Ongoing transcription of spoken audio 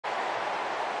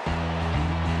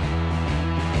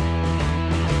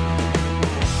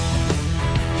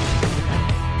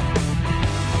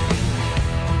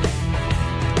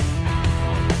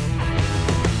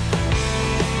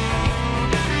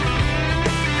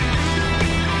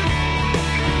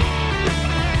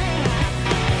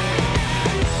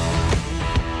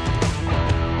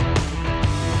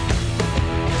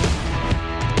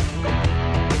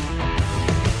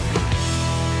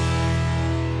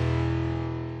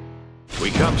We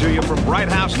come to you from Bright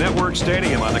House Network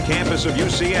Stadium on the campus of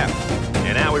UCF.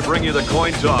 And now we bring you the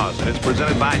coin toss, and it's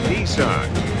presented by Nissan.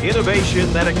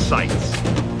 Innovation that excites.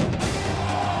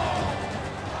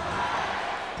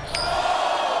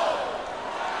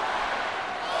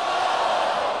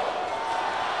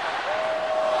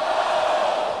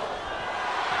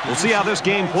 We'll see how this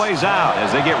game plays out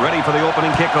as they get ready for the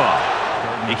opening kickoff.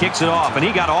 He kicks it off, and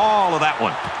he got all of that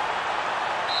one.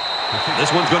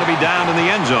 This one's going to be down in the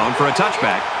end zone for a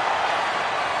touchback.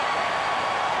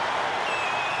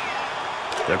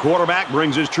 The quarterback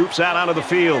brings his troops out onto the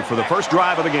field for the first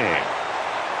drive of the game.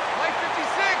 Mike 56,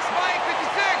 Mike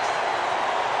 56.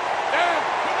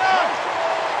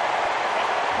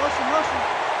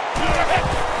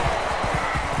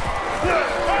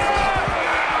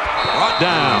 Brought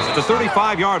down at the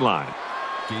 35-yard line.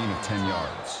 Gain of 10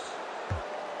 yards.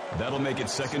 That'll make it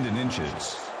 2nd and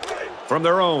inches. From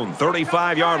their own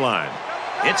 35-yard line,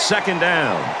 it's 2nd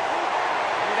down.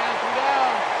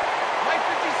 Mike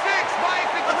 56,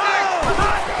 Mike 56.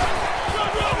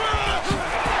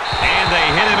 And they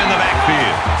hit him in the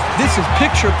backfield. This is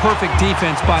picture-perfect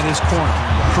defense by this corner.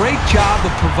 Great job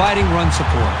of providing run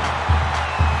support.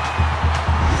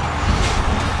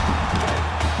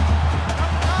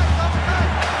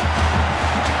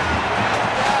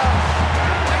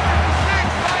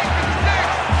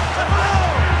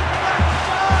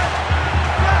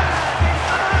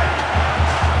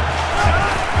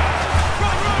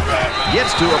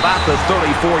 Gets to about the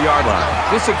 34-yard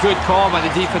line. This is a good call by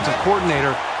the defensive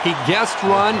coordinator. He guessed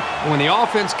run, and when the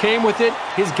offense came with it,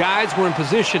 his guys were in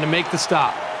position to make the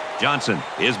stop. Johnson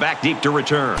is back deep to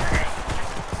return.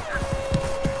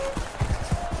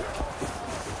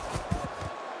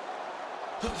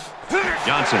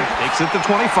 Johnson takes it to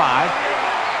 25.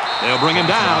 They'll bring him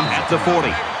down at the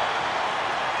 40.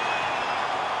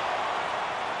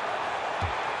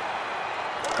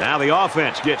 Now the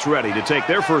offense gets ready to take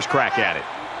their first crack at it. 2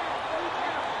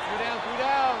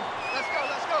 down. Let's go.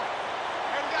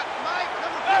 And we got Mike,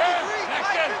 number 53. Mike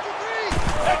 53.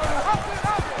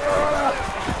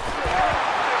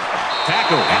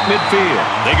 Tackle at midfield.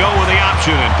 They go with the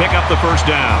option and pick up the first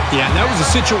down. Yeah, and that was a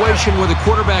situation where the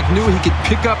quarterback knew he could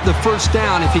pick up the first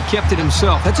down if he kept it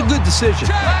himself. That's a good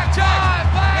decision. Back,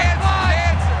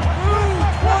 Ooh,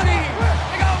 20.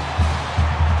 They go.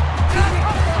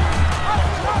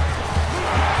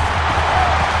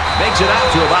 Makes it out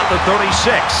to about the 36.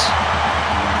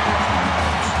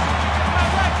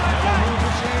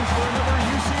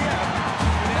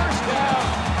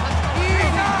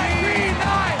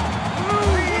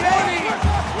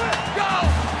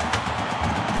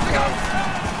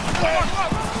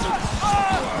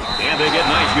 And they get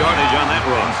nice yardage on that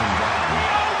run.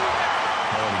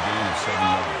 Call it a gain of 7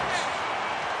 yards.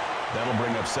 That'll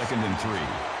bring up 2nd and 3.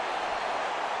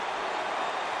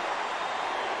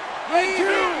 29.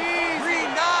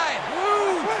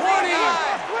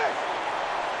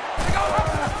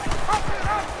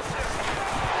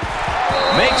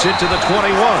 Makes it to the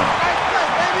 21.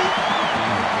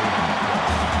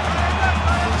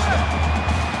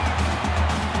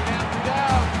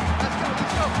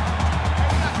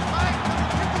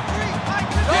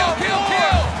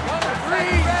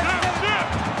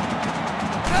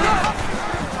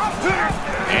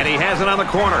 And he has it on the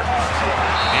corner.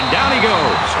 And down he goes,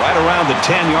 right around the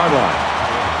 10-yard line.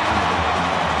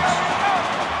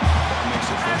 That makes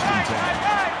it 1st and 10.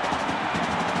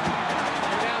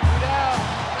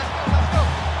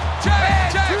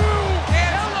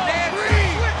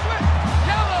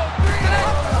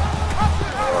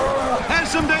 Has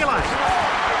some daylight.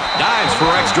 Dives for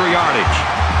extra yardage.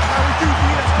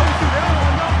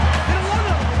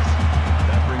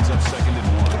 That brings up 2nd and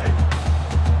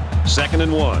 1. 2nd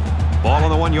and 1. Ball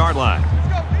on the 1-yard line. Let's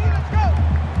go.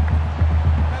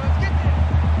 Let's get this.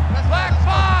 Black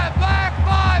 5.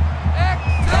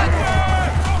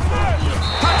 Exit.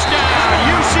 Touchdown,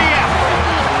 UCF.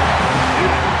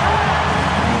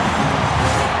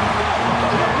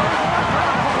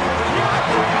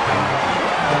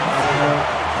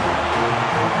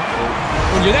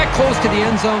 When you're that close to the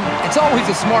end zone, it's always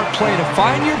a smart play to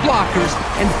find your blockers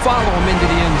and follow them into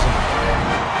the end zone.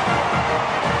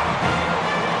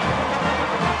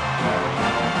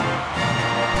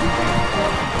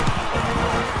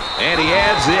 And he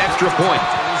adds the extra point.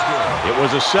 It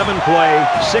was a 7-play,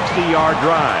 60-yard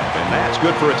drive, and that's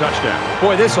good for a touchdown.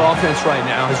 Boy, this offense right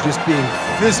now is just being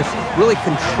physical, really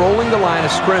controlling the line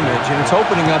of scrimmage, and it's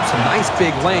opening up some nice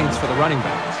big lanes for the running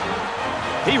backs.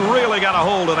 He really got a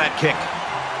hold of that kick.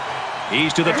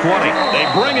 He's to the 20. They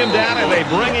bring him down, and they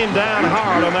bring him down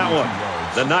hard on that one.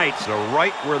 The Knights are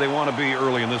right where they want to be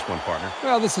early in this one, partner.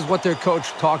 Well, this is what their coach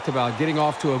talked about, getting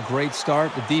off to a great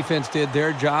start. The defense did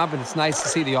their job, and it's nice to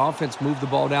see the offense move the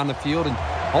ball down the field and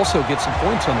also get some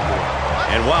points on the board.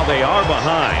 And while they are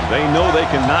behind, they know they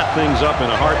can knot things up in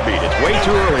a heartbeat. It's way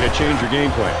too early to change your game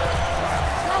plan.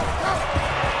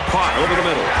 Caught over the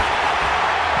middle.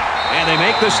 And they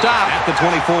make the stop at the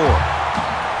 24.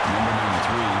 Number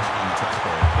 93 on the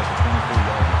tackle at the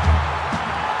 24-yard line.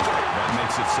 That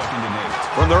makes it 2nd and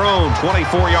 8. From their own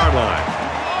 24-yard line.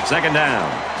 2nd down.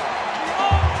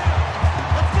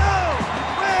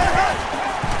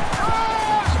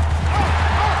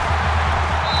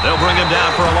 They'll bring him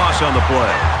down for a loss on the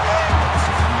play.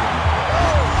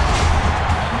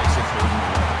 That makes it 3rd and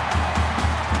 11.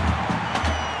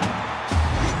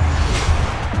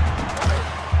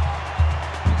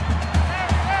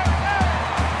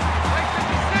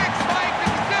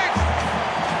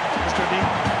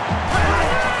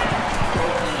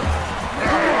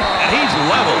 And he's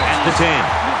level at the 10.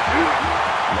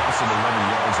 Loss of 11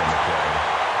 yards on the play.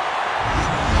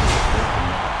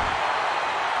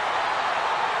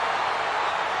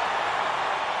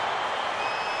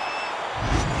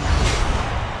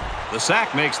 The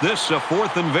sack makes this a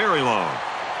 4th and very long.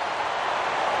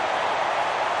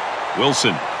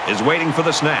 Wilson is waiting for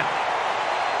the snap.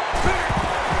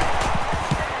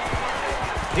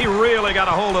 He really got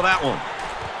a hold of that one.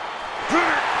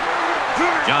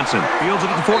 Johnson fields it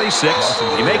at the 46.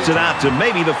 He makes it out to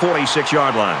maybe the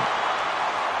 46-yard line.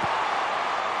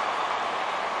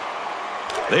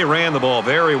 They ran the ball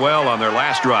very well on their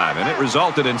last drive, and it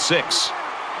resulted in 6.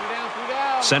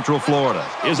 Central Florida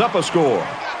is up a score.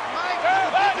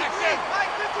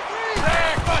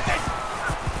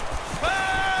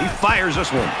 He fires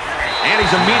this one, and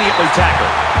he's immediately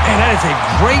tackled. And that is a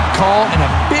great call and a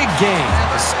big gain,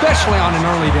 especially on an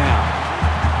early down.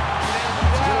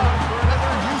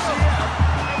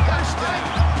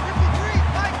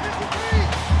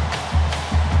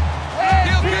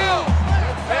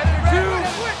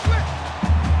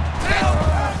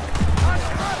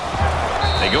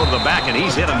 They go to the back, and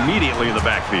he's hit immediately in the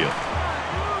backfield.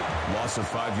 Loss of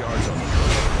 5 yards on the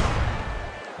play.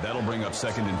 That'll bring up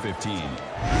 2nd and 15.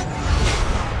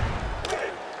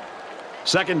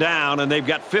 2nd down, and they've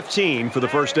got 15 for the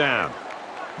first down.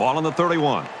 Ball on the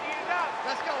 31.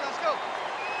 Let's go, let's go.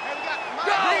 Hey,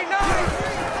 we got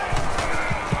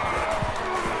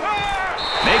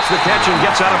Makes the catch and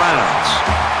gets out of bounds.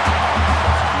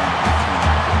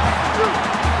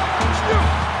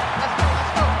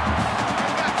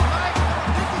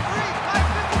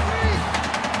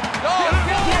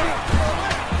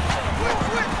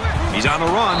 He's on the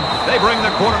run. They bring the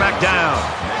quarterback down.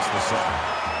 Makes the sack.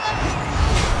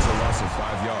 That's a loss of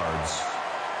 5 yards.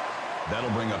 That'll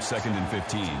bring up 2nd and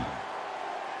 15.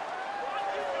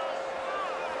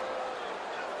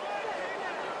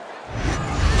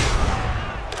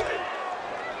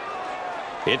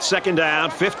 It's 2nd down,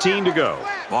 15 to go.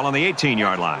 Ball on the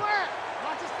 18-yard line.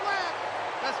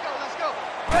 Let's go, let's go.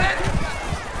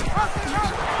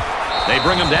 They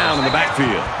bring him down in the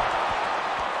backfield.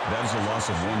 That is a loss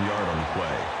of 1 yard on the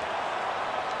play.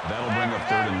 That'll bring up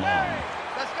 3rd and long.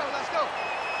 Let's go, let's go.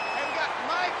 Hey, we got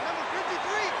Mike, number 53.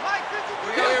 Mike,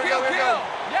 53. Here we go.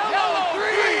 Yellow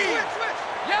 3. Switch.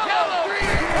 Yellow 3.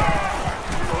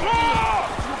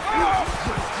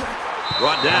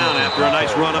 Brought down after a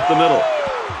nice run up the middle.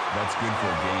 That's good for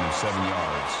a gain of 7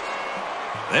 yards.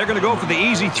 They're going to go for the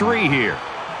easy 3 here.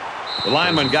 The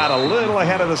lineman got a little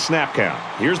ahead of the snap count.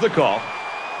 Here's the call.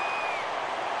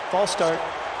 False start,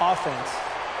 offense.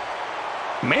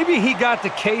 Maybe he got the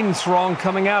cadence wrong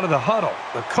coming out of the huddle.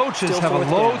 The coaches Still have a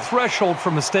 4th low down. threshold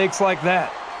for mistakes like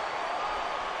that.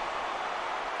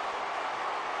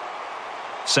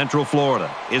 Central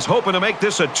Florida is hoping to make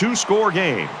this a 2-score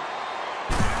game.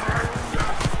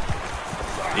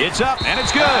 It's up, and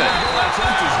it's good.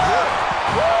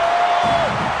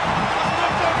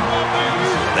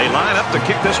 They line up to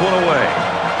kick this one away.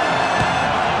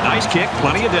 Nice kick,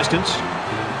 plenty of distance.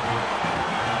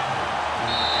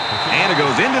 And it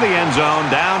goes into the end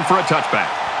zone, down for a touchback.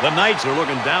 The Knights are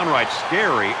looking downright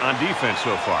scary on defense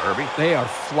so far, Herbie. They are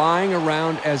flying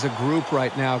around as a group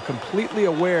right now, completely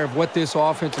aware of what this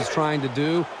offense is trying to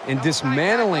do and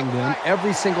dismantling them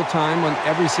every single time on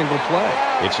every single play.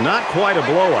 It's not quite a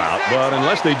blowout, but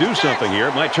unless they do something here,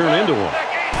 it might turn into one.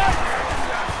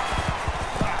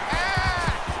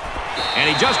 And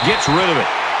he just gets rid of it.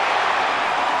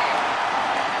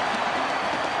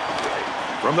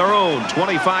 From their own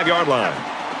 25-yard line,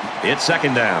 it's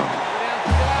 2nd down.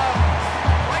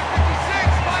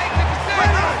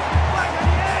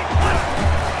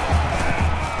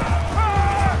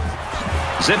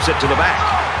 Zips it to the back.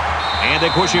 And they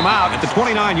push him out at the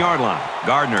 29-yard line.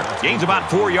 Gardner gains about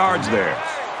 4 yards there.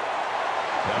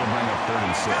 That'll bring up 3rd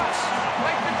and 6.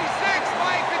 Mike 56,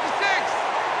 Mike 56.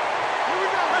 Here we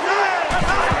go.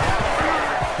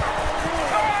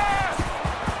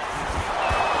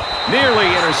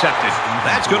 Nearly intercepted.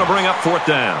 That's going to bring up 4th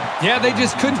down. Yeah, they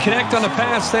just couldn't connect on the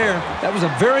pass there. That was a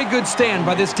very good stand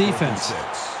by this defense.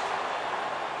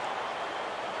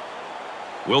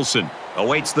 Wilson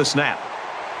awaits the snap.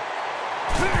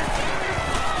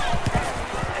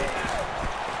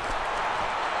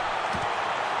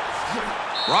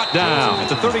 Brought down at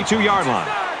the 32-yard line.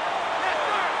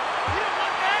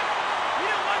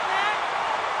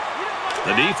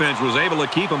 The defense was able to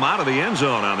keep them out of the end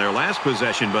zone on their last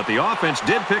possession, but the offense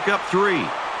did pick up 3.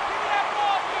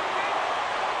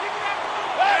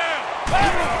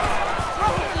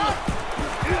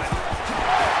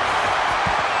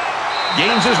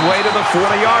 Gains his way to the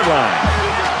 40-yard line.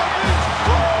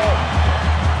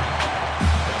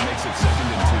 That makes it 2nd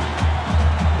and 2.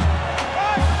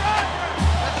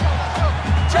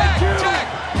 Check, check.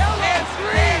 And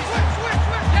 3.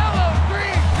 Yellow, 3.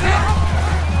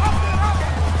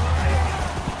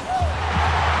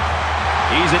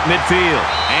 He's at midfield,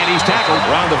 and he's tackled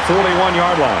around the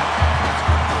 41-yard line.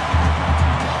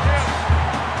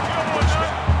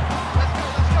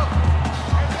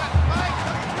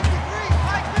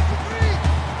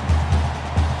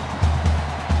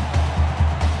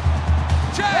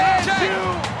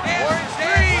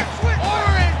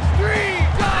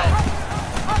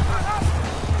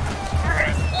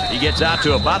 He gets out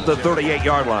to about the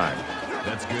 38-yard line.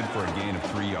 That's good for a gain of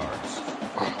 3 yards.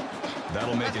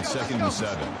 That'll make it 2nd and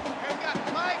 7.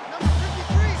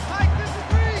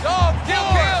 Dog, kill.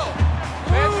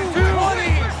 20.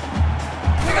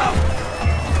 Pick up.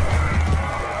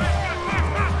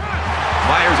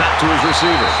 Fires out to his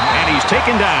receiver, and he's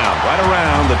taken down right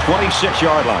around the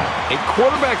 26-yard line. A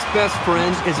quarterback's best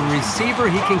friend is a receiver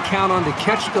he can count on to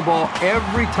catch the ball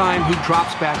every time he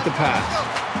drops back to pass.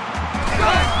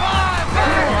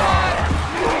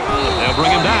 They'll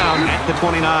bring him down at the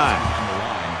 29.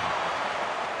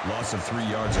 Loss of 3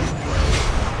 yards on the play.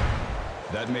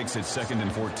 That makes it 2nd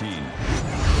and 14.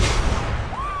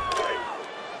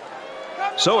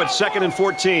 So it's 2nd and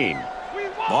 14.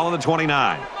 Ball on the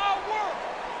 29.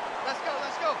 Let's go.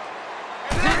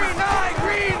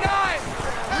 Green 9.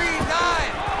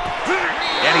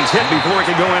 And he's hit before he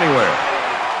can go anywhere.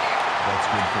 That's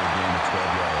good for a gain of 12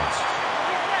 yards.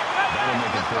 That'll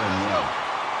make it 3rd and 1.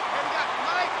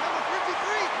 Mike, number 53.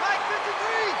 Mike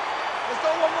 53. Let's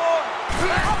go one more.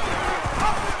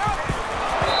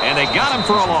 And they got him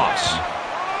for a loss.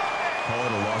 Call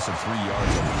it a loss of 3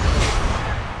 yards on the play.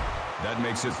 That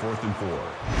makes it 4th and 4.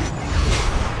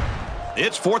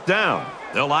 It's 4th down.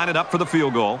 They'll line it up for the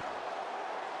field goal.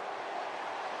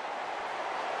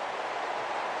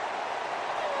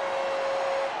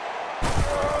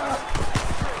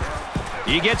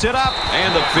 He gets it up,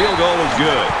 and the field goal is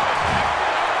good.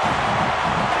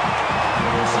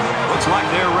 Looks like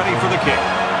they're ready for the kick.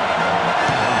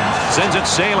 Sends it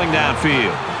sailing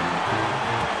downfield.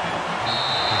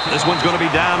 This one's going to be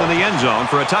down in the end zone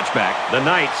for a touchback. The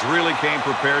Knights really came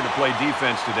prepared to play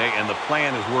defense today, and the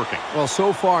plan is working. Well,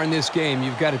 so far in this game,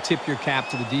 you've got to tip your cap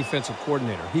to the defensive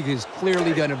coordinator. He has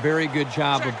clearly done a very good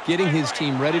job of getting his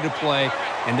team ready to play,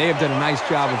 and they have done a nice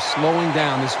job of slowing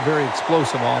down this very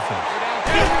explosive offense.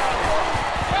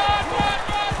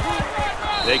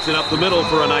 Takes it up the middle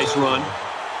for a nice run.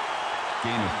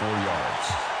 Gain of 4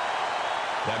 yards.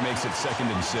 That makes it 2nd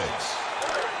and 6.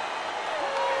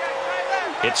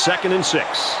 It's 2nd and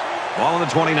 6. Ball on the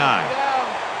 29.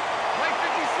 Mike 56.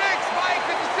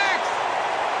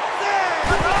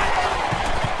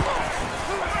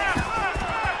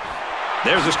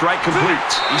 There's a strike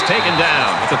complete. He's taken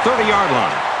down at the 30-yard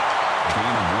line. Gain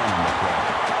of 1 on the play.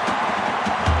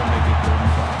 That'll make it 3rd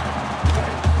and 5.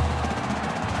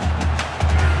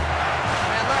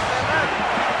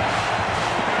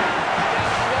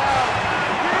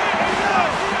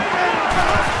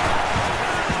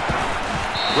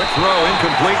 Quick throw,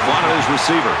 incomplete, wanted his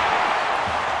receiver.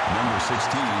 Number 16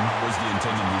 was the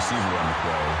intended receiver on the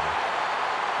play.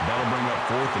 That'll bring up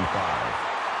 4th and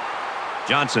 5.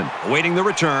 Johnson awaiting the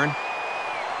return.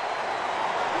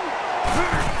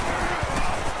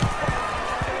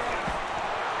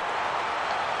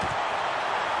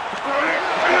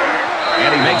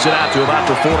 And he makes it out to about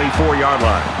the 44-yard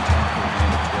line.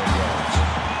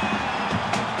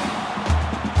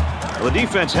 Well, the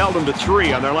defense held them to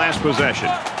 3 on their last possession.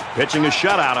 Pitching a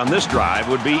shutout on this drive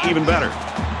would be even better.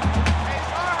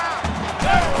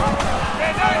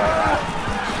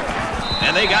 And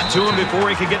And they got to him before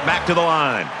he could get back to the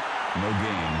line. No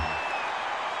gain.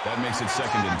 That makes it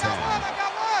 2nd and 10. I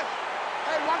got one.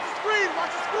 Hey, watch the screen.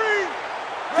 Watch the screen.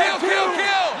 Kill, kill,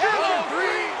 kill. Yeah,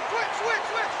 three.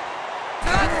 Switch.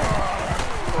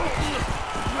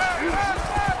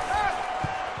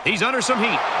 He's under some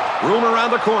heat. Room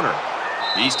around the corner.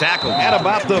 He's tackled at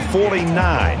about the 49.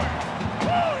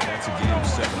 That's a gain of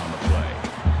 7 on the play.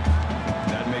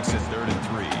 That makes it 3rd and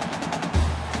 3.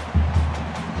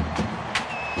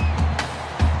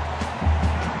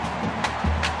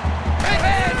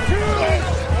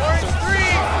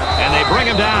 And they bring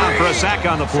him down for a sack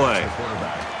on the play.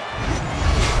 Quarterback.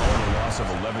 All a loss of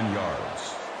 11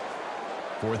 yards.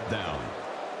 4th down.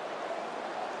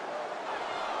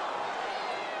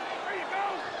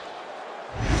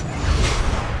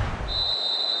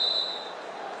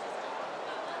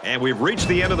 And we've reached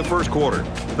the end of the first quarter.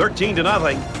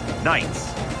 13-0, Knights.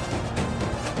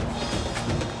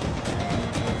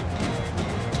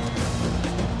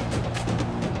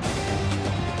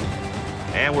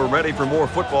 And we're ready for more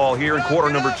football here in quarter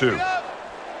number 2.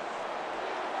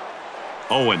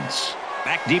 Owens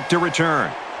back deep to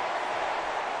return.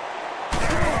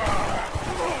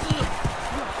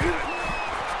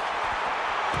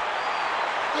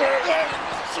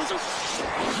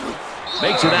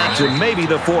 Makes it out to maybe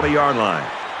the 40-yard line.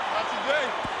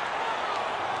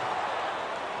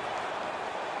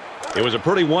 It was a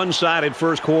pretty one-sided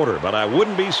first quarter, but I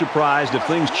wouldn't be surprised if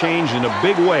things changed in a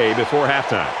big way before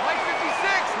halftime. Mike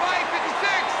 56, Mike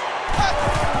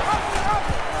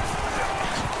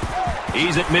 56.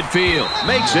 He's at midfield.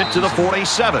 Makes it to the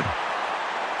 47.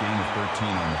 Gain of 13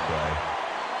 on the play.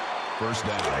 1st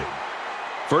down.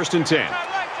 1st and 10.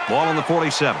 Ball on the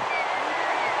 47.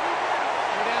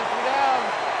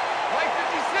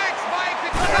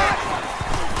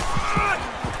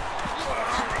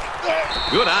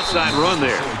 Good outside run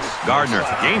there. Gardner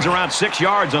gains around 6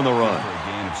 yards on the run. For a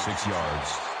gain of 6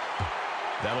 yards.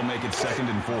 That'll make it 2nd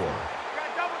and 4.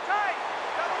 Double tight.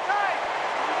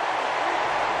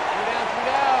 Three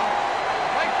down.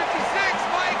 Mike 56,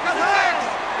 Mike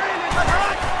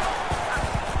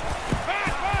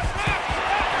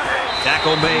 56.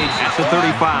 Tackle made at the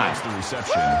 35. That's the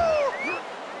reception.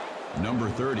 Number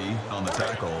 30 on the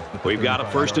tackle. We've got a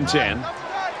 1st and 10.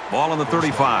 Ball on the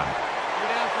 35.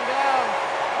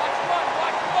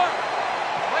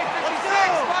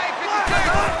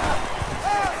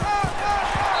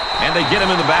 And they get him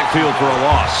in the backfield for a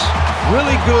loss.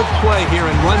 Really good play here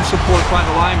in run support by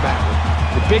the linebacker.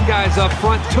 The big guys up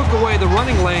front took away the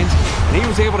running lanes, and he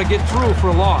was able to get through for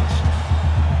a loss.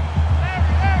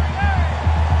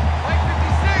 Mike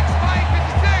 56, Mike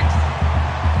 56.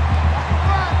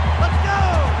 Let's go.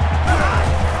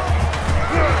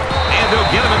 And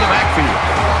they'll get him in the backfield.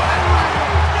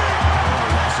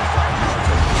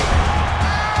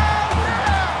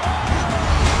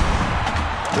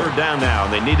 Third down now,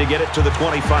 and they need to get it to the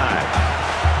 25.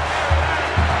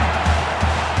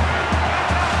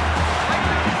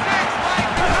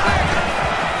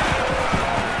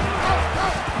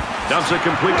 Dumps it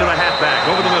complete to the halfback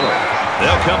over the middle.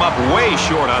 They'll come up way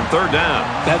short on 3rd down.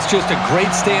 That's just a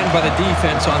great stand by the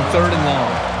defense on 3rd and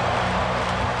long.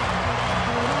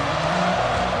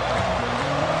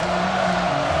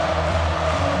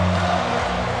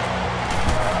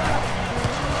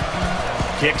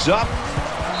 Kicks up.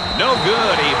 No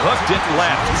good. He hooked it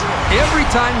left. Every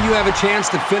time you have a chance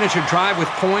to finish a drive with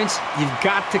points, you've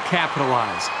got to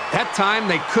capitalize. That time,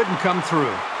 they couldn't come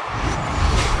through.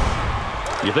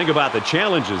 You think about the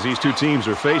challenges these two teams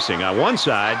are facing. On one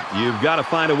side, you've got to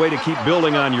find a way to keep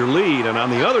building on your lead, and on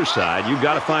the other side, you've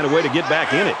got to find a way to get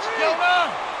back in it.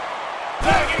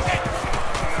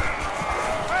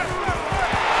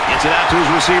 Gets it out to his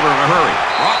receiver in a hurry.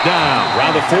 Brought down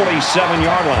around the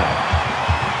 47-yard line.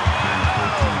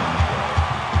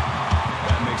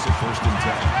 That makes it 1st and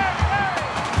 10.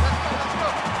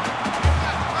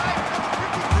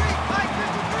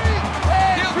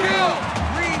 Kill, kill.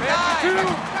 Green 9.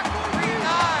 Green 9.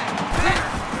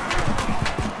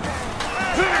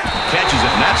 Catches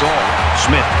it, and that's all.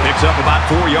 Smith picks up about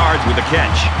 4 yards with the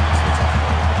catch.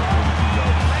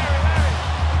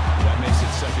 That makes it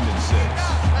 2nd and 6.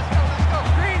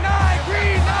 Green 9.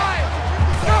 Green 9.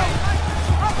 Go.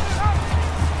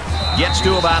 Gets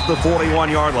to about the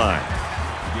 41-yard line.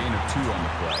 Gain of 2 on the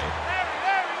play.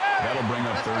 That'll bring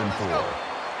up 3rd and 4.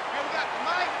 Hey, we got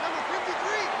Mike, number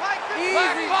 53. Mike 53.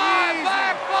 Back 5.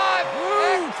 Back 5.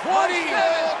 Woo.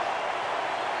 27.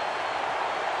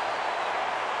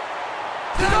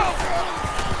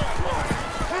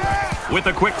 With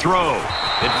a quick throw.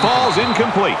 It falls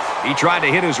incomplete. He tried to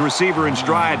hit his receiver in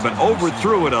stride, but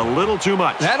overthrew it a little too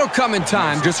much. That'll come in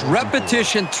time. Just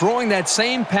repetition, throwing that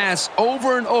same pass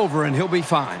over and over, and he'll be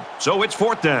fine. So it's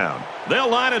 4th down. They'll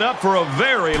line it up for a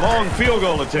very long field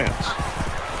goal attempt.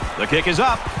 The kick is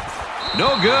up.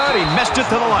 No good. He missed it to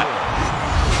the left.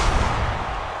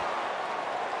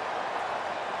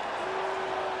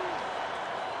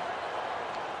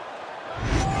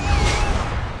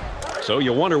 So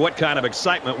you wonder what kind of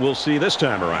excitement we'll see this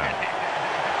time around.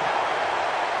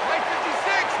 Mike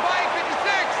 56, Mike 56.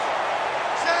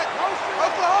 Set. Motion.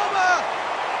 Oklahoma.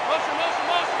 Motion, motion,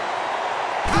 motion.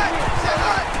 Hut. Set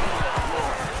hut.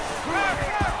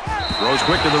 Throws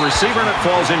quick to the receiver, and it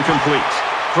falls incomplete.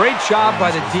 Great job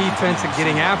by the defense in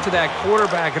getting after that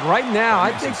quarterback. And right now,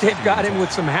 I think they've got him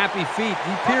with some happy feet.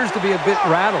 He appears to be a bit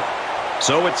rattled.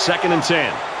 So it's 2nd and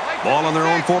 10. Ball on their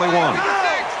own 41.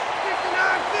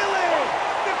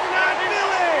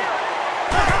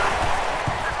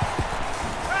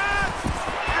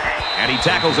 And he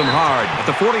tackles him hard at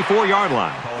the 44-yard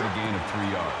line. Call it a gain of 3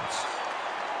 yards.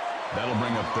 That'll bring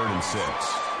up 3rd and 6.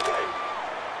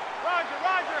 Roger,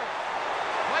 Roger.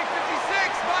 Mike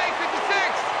 56, Mike 56.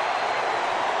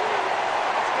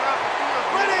 Let's get off the field.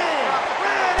 Ready.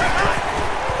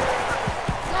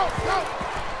 Go, go.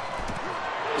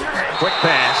 Quick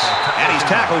pass, and he's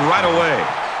tackled right away.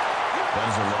 That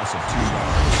is a loss of 2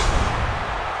 yards.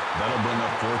 That'll bring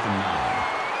up 4th and 9.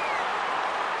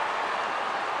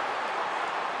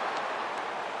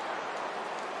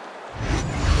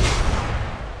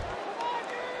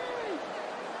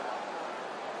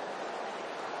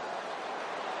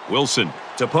 Wilson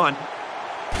to punt.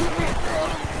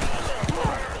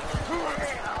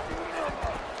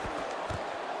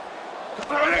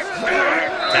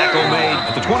 Tackle made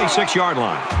at the 26-yard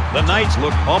line. The Knights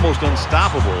looked almost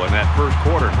unstoppable in that first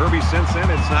quarter. Herbie, since then,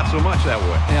 it's not so much that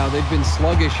way. Yeah, they've been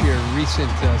sluggish here in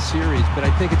recent series, but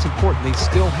I think it's important. They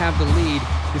still have the lead.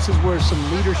 This is where some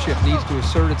leadership needs to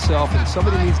assert itself, and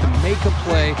somebody needs to make a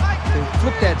play and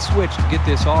flip that switch to get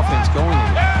this offense going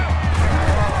again.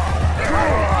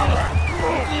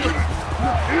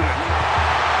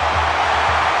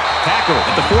 Tackle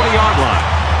at the 40-yard line.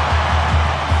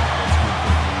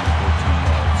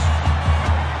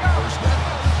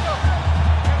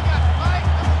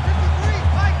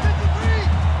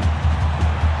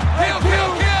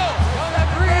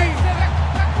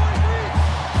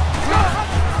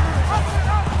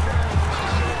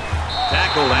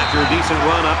 After a decent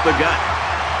run up the gut.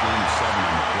 Gain 7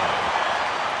 on the play.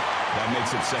 That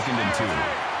makes it 2nd and 2.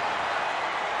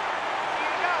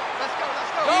 Let's go,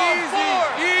 let's go. Easy,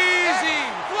 easy.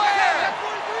 Flare,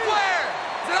 flare.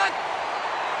 Done.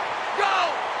 Go.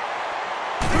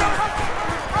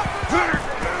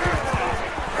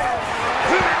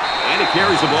 And he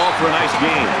carries the ball for a nice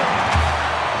gain.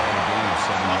 A gain of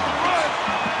 7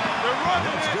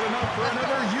 yards. That's good enough for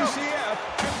another UCF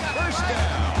first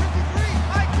down.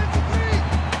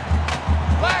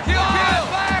 Black, kill, kill.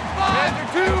 Black, five.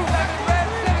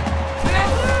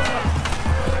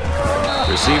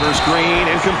 Receiver screen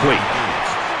incomplete.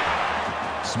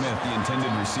 Smith, the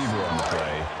intended receiver on the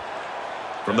play.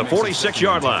 From the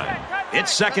 46-yard line,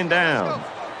 it's 2nd down.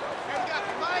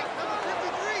 Mike, number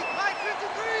 53. Mike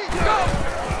 53.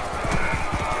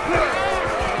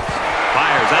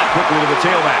 Fires out quickly to the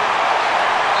tailback.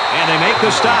 And they make the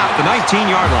stop at the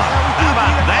 19-yard line. How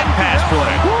about that pass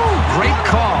play? Woo, great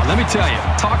call. Let me tell you,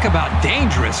 talk about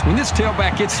dangerous. When this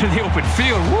tailback gets to the open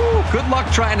field, woo, good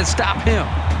luck trying to stop him.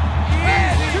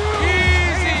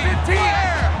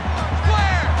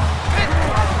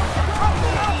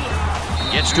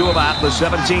 Gets to about the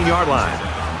 17-yard line.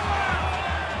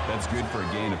 That's good for a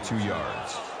gain of 2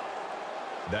 yards.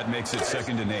 That makes it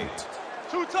 2nd and 8.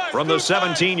 From the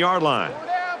 17-yard line,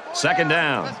 2nd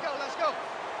down. Let's go, let's go.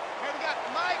 Here we got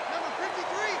Mike, number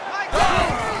 53. Mike,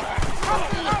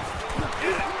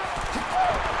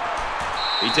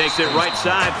 He takes it right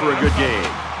side for a good gain.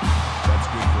 That's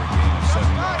good for a gain of 7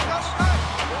 yards.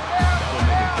 That'll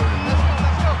make it 3rd and 1.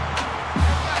 Let's go. Here we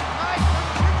got Mike,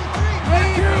 number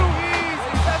 53.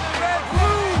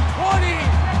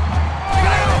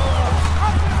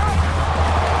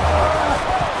 Mike,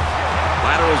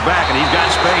 Lateral's back, and he's got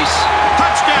space.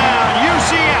 Touchdown,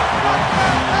 UCF!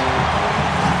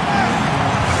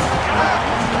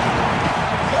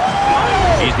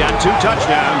 He's got 2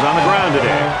 touchdowns on the ground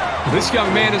today. This young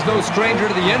man is no stranger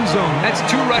to the end zone. That's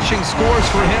 2 rushing scores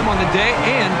for him on the day,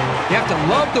 and you have to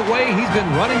love the way he's been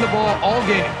running the ball all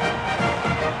game.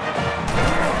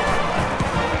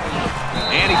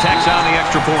 And he tacks on the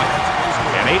extra point.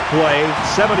 An 8-play,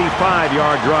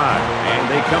 75-yard drive, and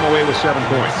they come away with 7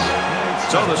 points.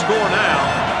 So the score now,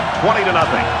 20-0.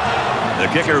 The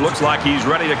kicker looks like he's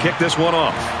ready to kick this one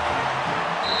off.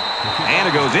 And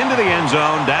it goes into the end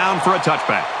zone, down for a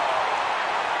touchback.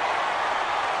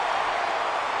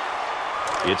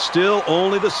 It's still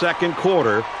only the second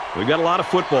quarter. We've got a lot of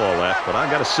football left, but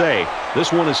I've got to say,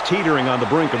 this one is teetering on the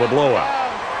brink of a blowout.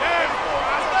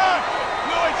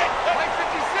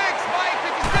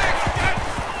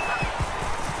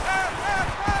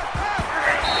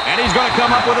 And he's going to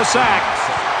come up with a sack.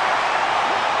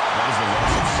 That is the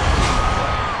loss of 7.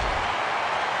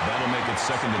 That'll make it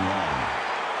 2nd and long.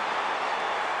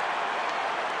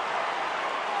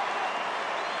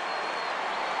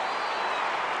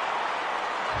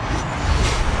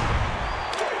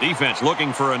 Defense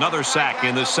looking for another sack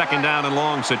in this 2nd down and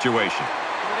long situation.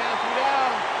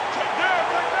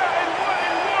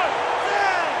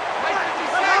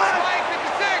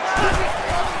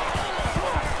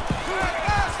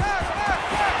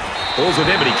 Pulls it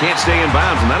in, but he can't stay in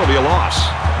bounds, and that'll be a loss.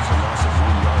 That's a loss of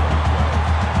 1 yard on the play.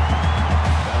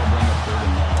 That'll bring up 3rd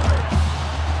and long.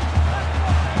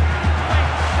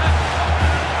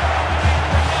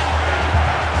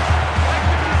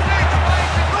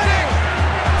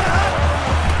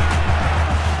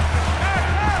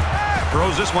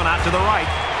 Throws this one out to the right.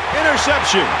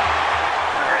 Interception.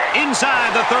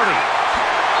 Inside the 30.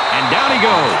 And down he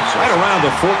goes, right around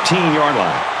the 14-yard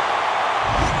line.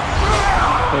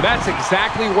 Well, that's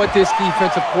exactly what this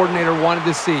defensive coordinator wanted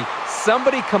to see.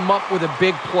 Somebody come up with a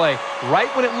big play. Right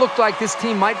when it looked like this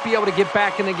team might be able to get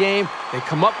back in the game, they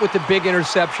come up with the big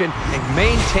interception and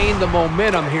maintain the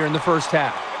momentum here in the first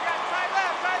half.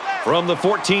 From the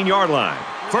 14-yard line,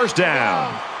 1st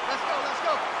down. Let's go, let's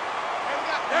go.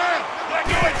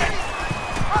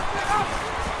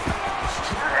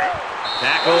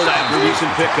 Tackled after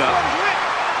decent pickup.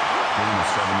 Gain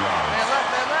of 7 yards. Man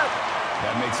left, man left.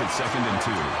 That makes it 2nd and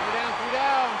 2. 3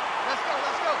 down. Let's go,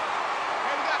 let's go.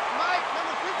 Hey, we got Mike,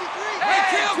 number 53. Hey,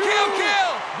 kill!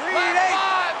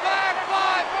 Back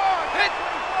 5. Hit.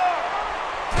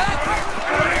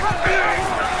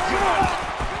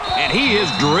 And he is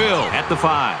drilled at the 5.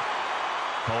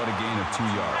 Call it a gain of 2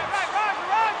 yards.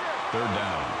 3rd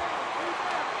down.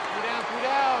 3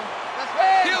 down. Let's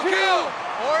go. Kill!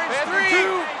 Orange Panther 3. 2.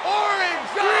 Orange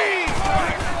 3.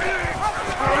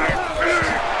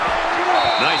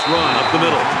 Nice run up the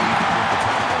middle.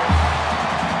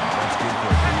 That's good for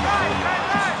a gain of 4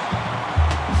 yards.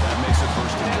 That makes it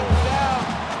 1st and goal.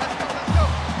 Let's go, let's go.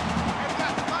 Hey, we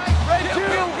got Mike. Red 2.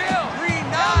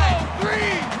 3-9.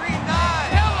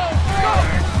 Yellow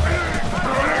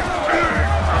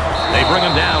 3. They bring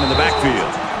him down in the backfield.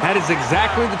 That is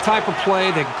exactly the type of play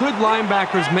that good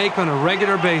linebackers make on a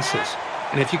regular basis.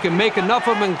 And if you can make enough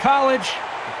of them in college,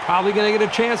 you're probably going to get a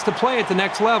chance to play at the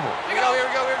next level. Here we go.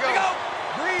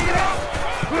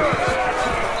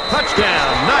 Touchdown,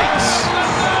 Knights.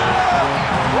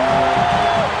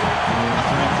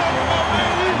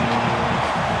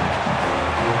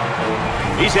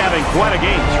 He's having quite a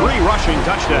game. 3 rushing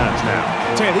touchdowns now.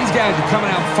 I tell you, these guys are coming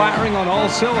out firing on all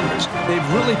cylinders. They've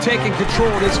really taken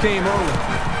control of this game early.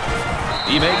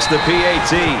 He makes the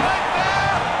PAT.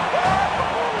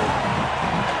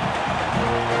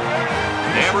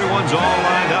 Everyone's all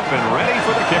lined up and ready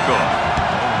for the kickoff.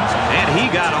 And he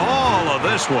got all of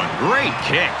this one. Great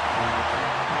kick.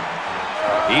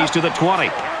 He's to the 20.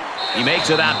 He makes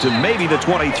it out to maybe the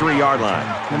 23-yard line.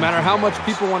 No matter how much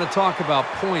people want to talk about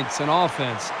points and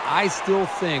offense, I still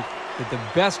think that the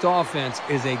best offense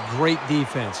is a great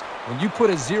defense. When you put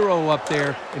a 0 up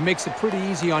there, it makes it pretty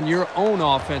easy on your own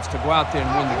offense to go out there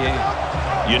and win the game.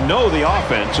 You know the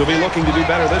offense will be looking to do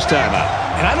better this time out.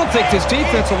 And I don't think this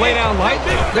defense will lay down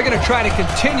lightly. They're going to try to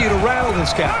continue to rattle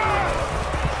this guy.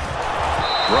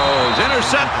 Throws,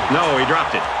 intercept. No, he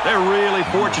dropped it. They're really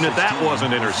fortunate that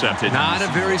wasn't intercepted. Not a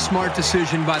very smart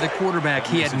decision by the quarterback.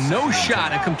 He had no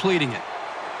shot at completing it.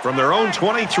 From their own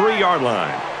 23-yard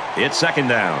line, it's 2nd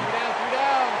down. 3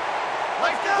 down.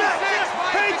 Let's go.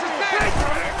 56.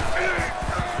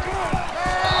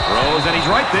 Throws, and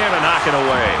he's right there to knock it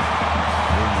away.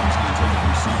 Williams can take the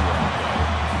receiver on the play.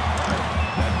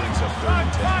 That brings up 3rd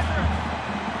and 10.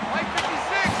 Mike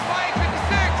 56. Mike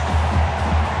 56.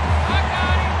 I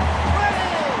got him.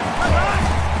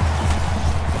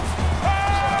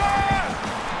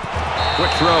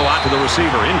 Quick throw out to the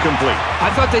receiver, incomplete. I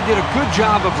thought they did a good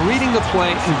job of reading the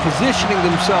play and positioning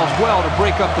themselves well to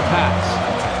break up the pass.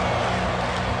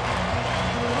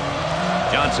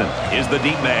 Johnson is the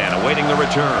deep man awaiting the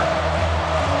return.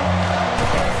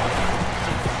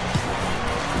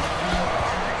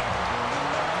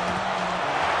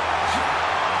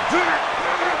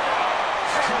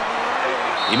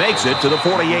 He makes it to the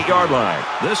 48-yard line.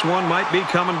 This one might be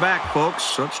coming back,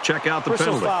 folks. Let's check out the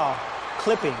Personal penalty. foul.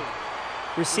 Clipping.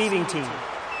 Receiving team.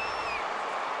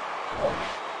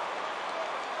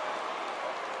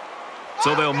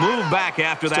 So they'll move back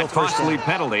after Still that first costly down.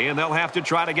 penalty, and they'll have to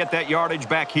try to get that yardage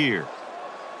back here.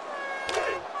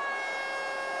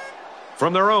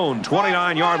 From their own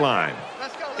 29-yard line,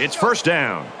 it's first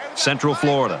down. Central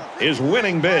Florida is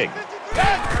winning big.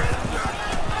 Got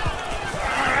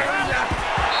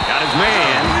his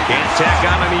man. Can't tack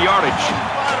on any yardage.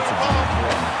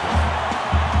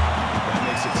 That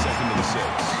makes it second and 6.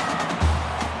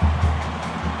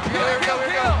 Here we go.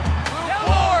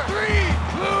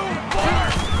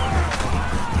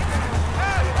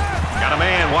 Got a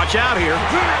man. Watch out here.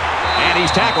 And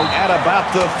he's tackled at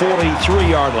about the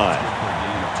 43-yard line.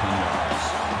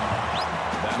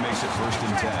 That makes it first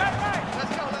and 10.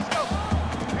 Let's go.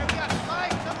 Here we got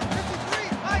Mike, number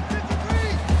 53. Mike,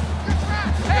 53. Good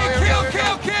track. Hey,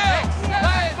 kill.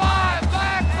 Back five.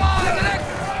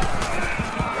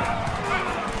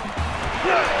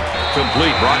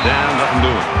 Complete. Brought down. Nothing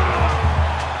doing.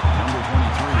 Number 23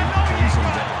 brings him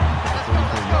down.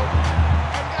 34 yards.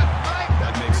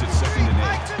 That makes it second and 8.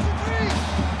 Mike, 53.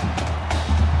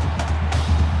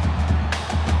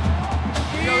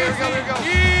 Here we go.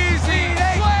 Easy.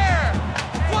 Flare.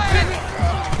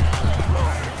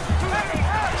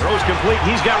 Throws complete.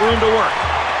 He's got room to work.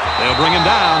 They'll bring him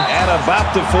down at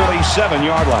about the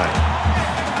 47-yard line.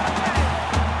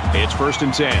 It's first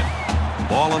and 10.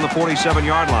 Ball on the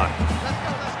 47-yard line.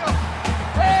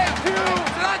 Hey, 2.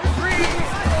 Not 3.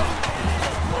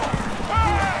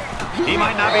 He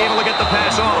might not be able to get the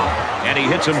pass off. And he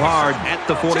hits him hard at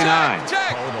the 49.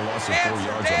 Check. Call it a loss of 4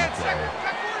 yards on the play.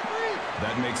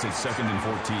 That makes it second and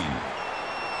 14.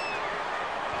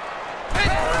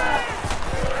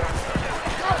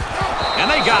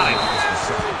 And they got him.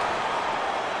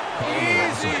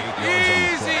 Easy.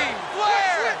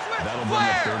 Flare. That'll bring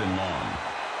up third and long.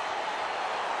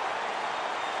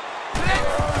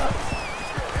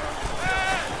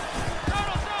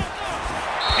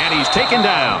 And he's taken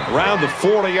down around the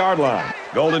 40-yard line.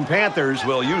 Golden Panthers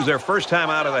will use their first time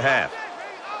out of the half.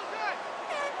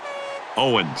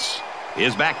 Owens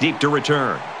is back deep to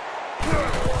return.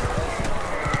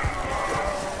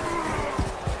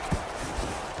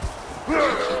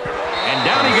 And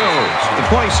down he goes at the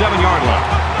 27-yard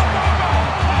line.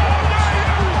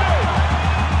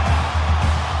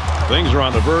 Things are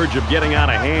on the verge of getting out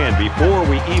of hand before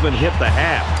we even hit the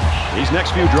half. These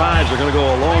next few drives are going to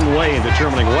go a long way in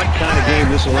determining what kind of game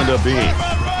this will end up being.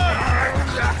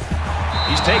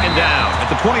 He's taken down at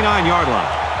the 29-yard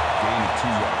line. Gain of 2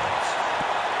 yards.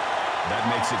 That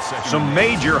makes it second. Some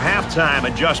major halftime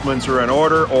adjustments are in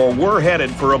order, or we're headed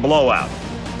for a blowout.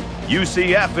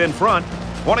 UCF in front,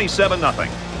 27-0.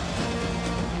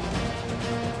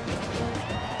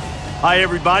 Hi,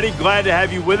 everybody. Glad to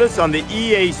have you with us on the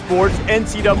EA Sports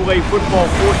NCAA Football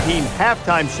 14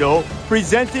 halftime show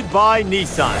presented by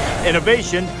Nissan.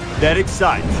 Innovation that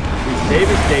excites. Bruce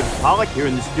Davis, David Pollack here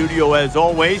in the studio as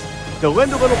always to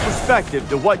lend a little perspective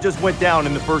to what just went down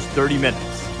in the first 30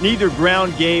 minutes. Neither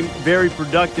ground game very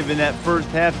productive in that first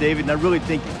half, David, and I really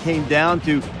think it came down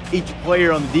to each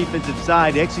player on the defensive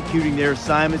side executing their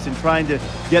assignments and trying to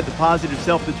get the positive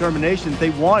self-determination that they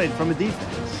wanted from a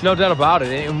defense. No doubt about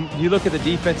it. And you look at the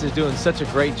defense is doing such a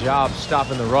great job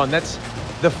stopping the run. That's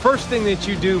the first thing that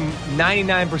you do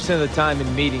 99% of the time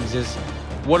in meetings is,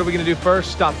 what are we going to do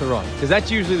first? Stop the run. Because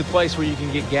that's usually the place where you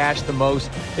can get gashed the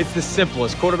most. It's the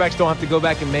simplest. Quarterbacks don't have to go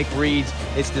back and make reads.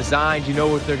 It's designed. You know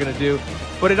what they're going to do.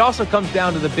 But it also comes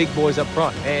down to the big boys up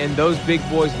front and those big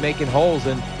boys making holes.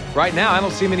 And right now, I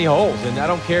don't see many holes. And I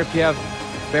don't care if you have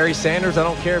Barry Sanders. I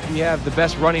don't care if you have the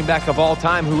best running back of all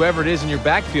time, whoever it is in your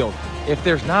backfield. If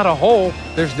there's not a hole,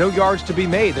 there's no yards to be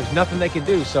made. There's nothing they can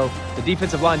do. So the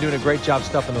defensive line doing a great job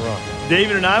stuffing the run.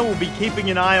 David and I will be keeping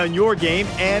an eye on your game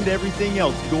and everything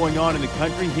else going on in the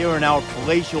country here in our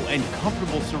palatial and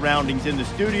comfortable surroundings in the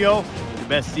studio. The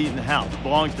best seat in the house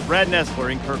belongs to Brad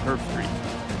Nessler in Kirkhurst Street.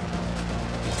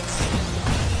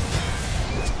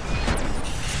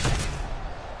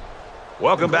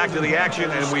 Welcome back to the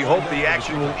action, and we hope the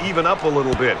action will even up a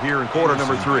little bit here in quarter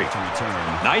number 3.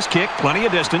 Nice kick, plenty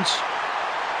of distance.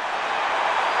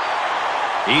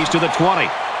 He's to the 20.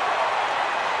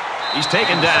 He's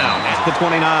taken down at the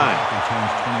 29.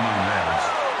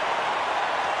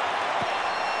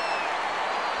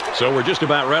 So we're just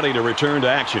about ready to return to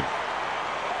action.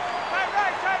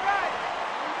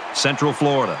 Central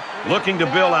Florida looking to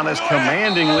build on this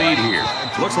commanding lead here.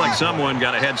 Looks like someone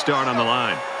got a head start on the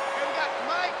line.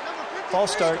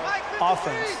 False start,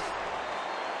 offense.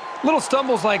 Little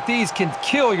stumbles like these can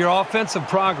kill your offensive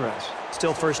progress.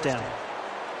 Still first down.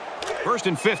 First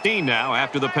and 15 now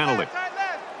after the penalty.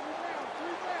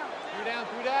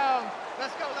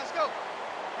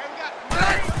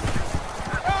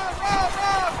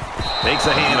 Takes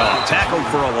a handoff. Tackled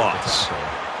for a loss.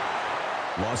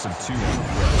 Loss of 2 on the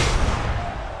play.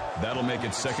 That'll make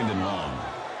it 2nd and long.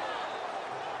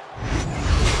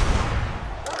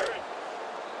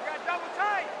 Double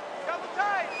tight.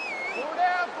 Four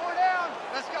down.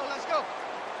 Let's go.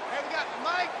 Hey, we got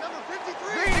Mike, number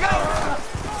 53.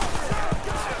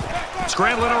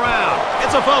 Scrambling around.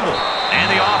 It's a fumble. And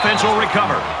the offense will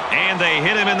recover. And they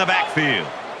hit him in the backfield.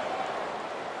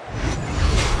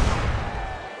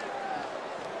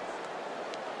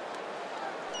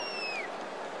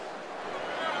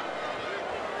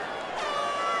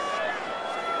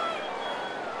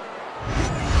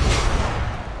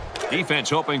 Defense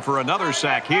hoping for another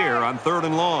sack here on 3rd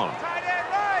and long. Tight end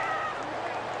right.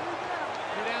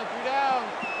 3 down.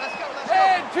 Let's go.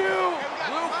 Head 2.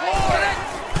 Blue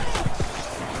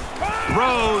 4.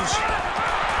 Throws.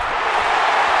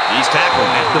 He's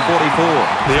tackled at the 44.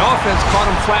 The offense caught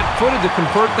him flat-footed to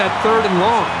convert that 3rd and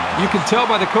long. You can tell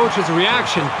by the coach's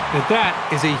reaction that that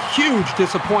is a huge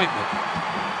disappointment.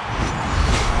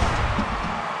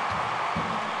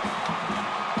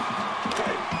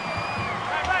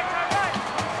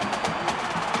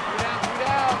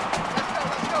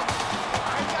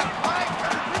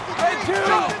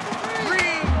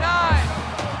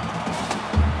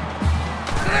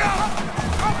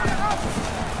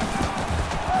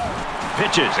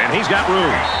 And he's got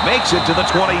room. Makes it to the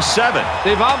 27.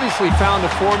 They've obviously found a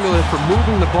formula for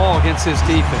moving the ball against this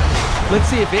defense. Let's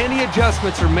see if any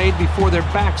adjustments are made before their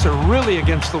backs are really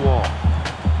against the wall.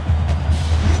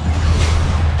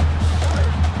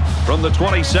 From the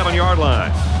 27-yard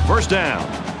line. 1st down.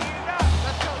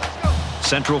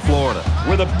 Central Florida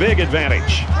with a big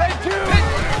advantage.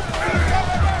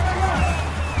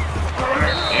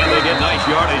 And they get nice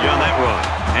yardage on that run.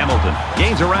 Hamilton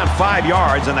gains around 5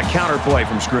 yards on the counter play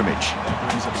from scrimmage. That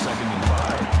brings up 2nd and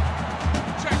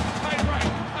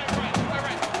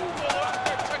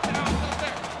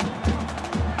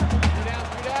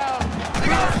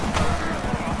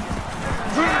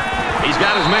 5. He's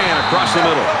got his man across the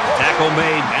middle. Tackle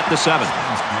made at the 7.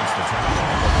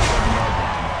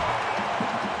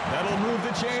 That'll move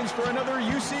the chains for another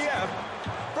UCF.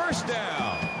 1st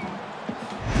down.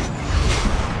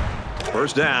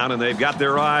 1st down, and they've got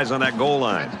their eyes on that goal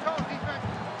line.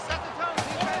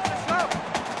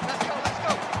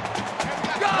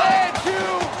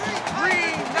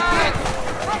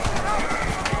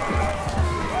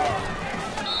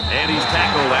 And he's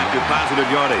tackled after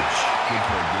positive yardage. Good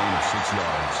for a gain of 6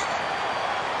 yards.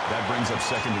 That brings up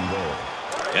 2nd and goal.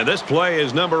 And this play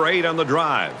is number 8 on the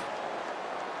drive.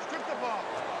 Strip the ball.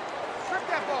 Strip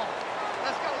that ball.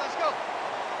 Let's go.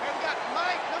 Hey, we got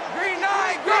Mike, number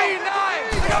 9. Green 9.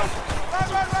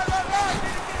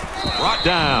 Brought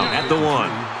down at the 1.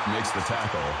 Makes the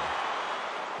tackle.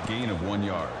 Gain of 1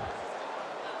 yard.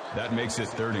 That makes it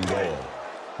 3rd and goal.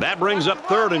 That brings up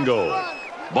 3rd and goal.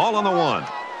 Ball on the 1.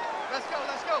 Let's go.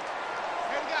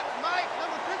 Hey, we got Mike,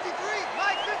 number 53.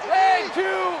 Mike, 53. Hey, 2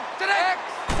 to the X.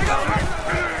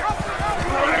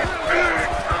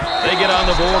 They get on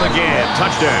the board again.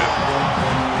 Touchdown.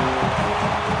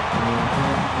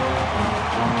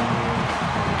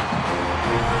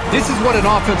 This is what an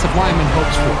offensive lineman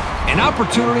hopes for. An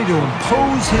opportunity to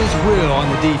impose his will on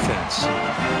the defense.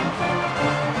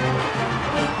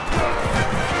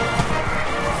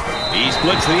 He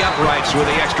splits the uprights with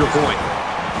the extra point.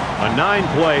 A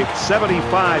 9-play,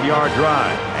 75-yard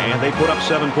drive, and they put up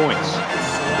 7 points.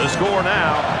 The score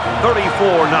now,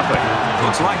 34-0.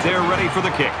 Looks like they're ready for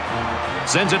the kick.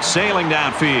 Sends it sailing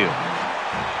downfield.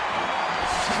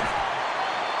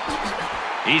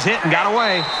 He's hit and got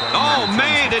away. Oh,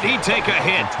 man, did he take a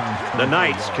hit. The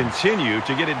Knights continue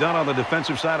to get it done on the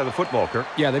defensive side of the football, Kirk.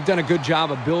 Yeah, they've done a good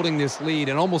job of building this lead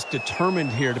and almost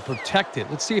determined here to protect it.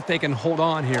 Let's see if they can hold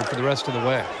on here for the rest of the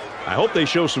way. I hope they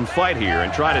show some fight here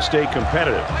and try to stay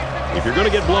competitive. If you're going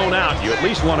to get blown out, you at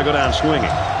least want to go down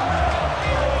swinging.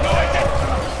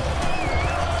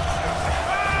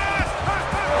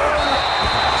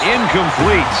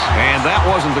 Incomplete, and that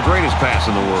wasn't the greatest pass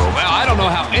in the world. Well, I don't know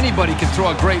how anybody can throw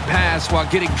a great pass while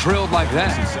getting drilled like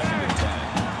that.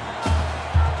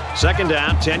 2nd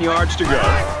down, 10 yards to go.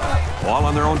 Ball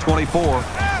on their own 24.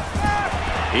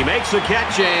 He makes the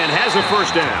catch and has a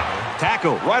 1st down.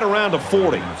 Tackle right around the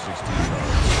 40.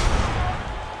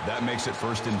 That makes it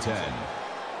 1st and 10.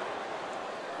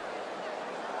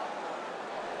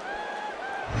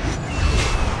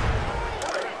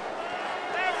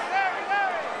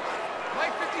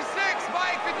 Mike 56.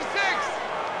 Mike 56.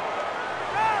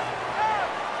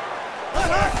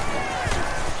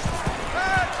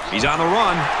 He's on the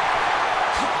run.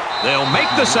 They'll make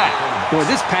the sack. Boy,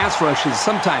 this pass rush is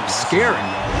sometimes scary.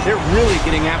 They're really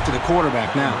getting after the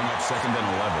quarterback now. Bring up 2nd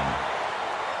and 11.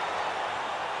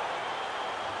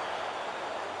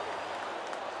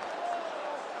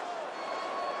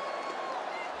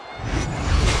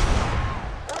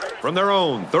 From their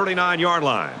own 39-yard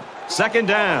line. 2nd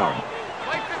down.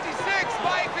 Mike 56,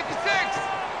 Mike 56.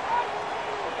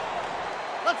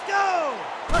 Let's go.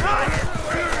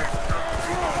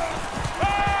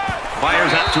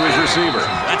 Fires out to his receiver.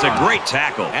 That's a great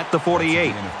tackle at the 48.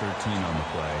 Gain of 13 on the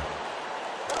play.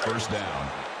 1st down.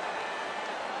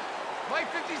 Mike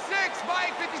 56,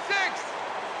 Mike 56.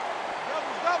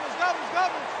 Doubles.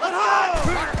 Let's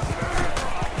go.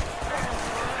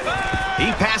 He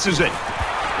passes it.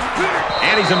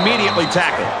 And he's immediately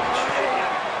tackled.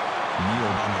 Kneeled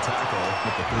on the tackle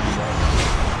with the 30-yard line.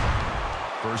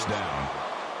 1st down.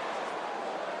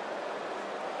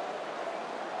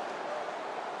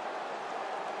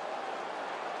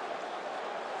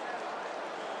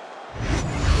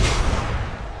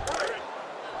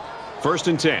 First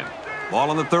and 10. Ball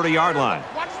on the 30-yard line.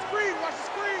 Watch the screen.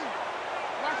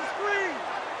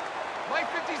 Mike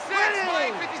 56,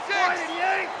 Mike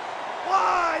 56.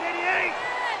 Wide 88.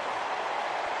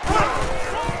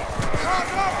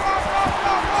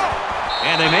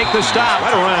 And they make the stop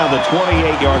right around the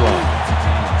 28-yard line.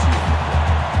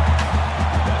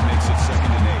 That makes it 2nd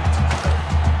and 8.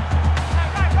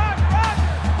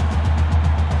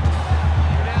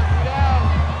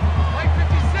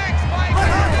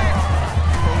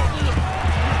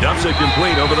 Dumps it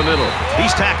complete over the middle.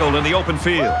 He's tackled in the open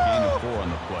field. Gain of 4 on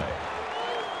the play.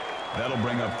 That'll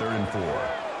bring up 3rd and 4.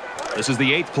 This is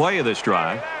the 8th play of this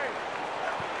drive.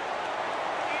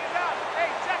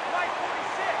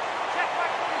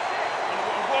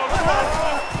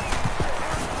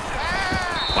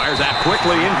 Fires out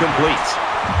quickly, incomplete.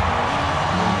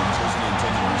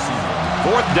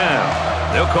 4th down.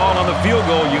 They'll call on the field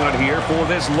goal unit here for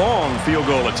this long field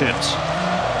goal attempt.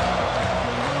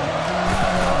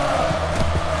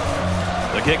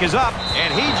 The kick is up,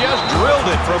 and he just drilled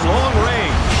it from long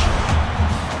range.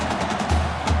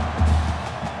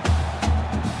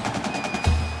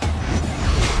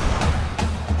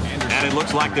 And it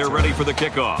looks like they're ready for the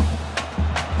kickoff.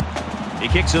 He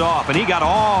kicks it off, and he got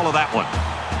all of that one.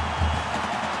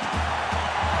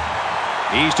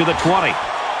 He's to the 20.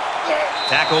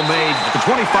 Tackle made at the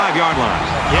 25-yard line.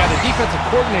 Yeah, the defensive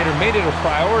coordinator made it a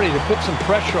priority to put some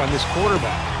pressure on this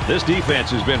quarterback. This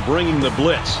defense has been bringing the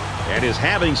blitz and is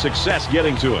having success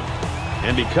getting to him.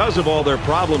 And because of all their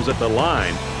problems at the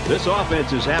line, this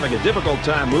offense is having a difficult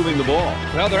time moving the ball.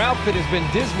 Well, their outfit has been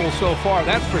dismal so far,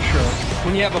 that's for sure.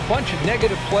 When you have a bunch of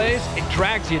negative plays, it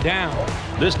drags you down.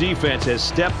 This defense has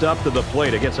stepped up to the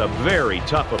plate against a very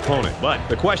tough opponent. But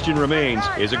the question remains,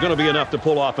 is it going to be enough to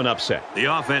pull off an upset? The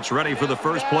offense ready for the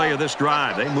first play of this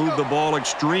drive. They moved the ball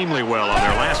extremely well on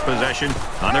their last possession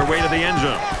on their way to the end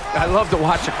zone. I love to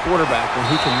watch a quarterback when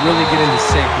he can really get into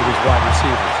sync with his wide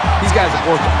receivers. These guys have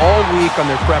worked all week on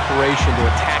their preparation to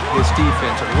attack this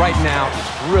defense, and right now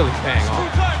it's really paying off.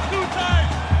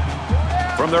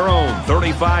 From their own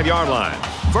 35-yard line,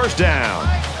 1st down,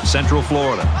 Central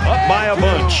Florida, up by a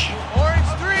bunch. Orange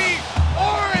 3.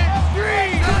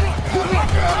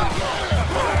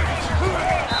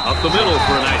 Up the middle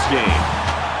for a nice gain.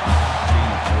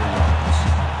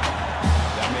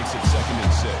 That makes it 2nd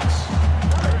and 6.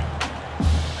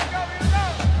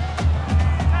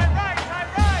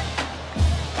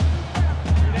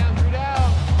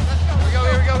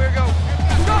 Here we go.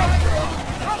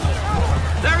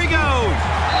 There he goes.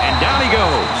 And down he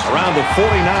goes around the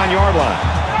 49-yard line.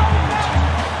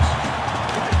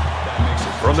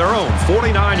 From their own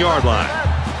 49-yard line,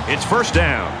 it's 1st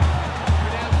down.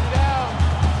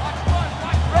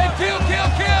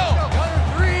 Kill.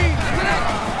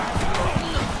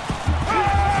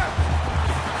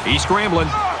 He's scrambling.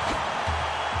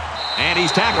 And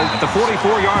he's tackled at the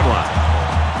 44-yard line.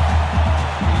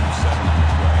 Gain of 7 on the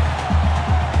play.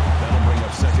 That'll bring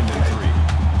up 2nd and 3.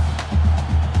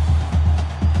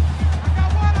 I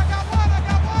got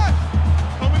one.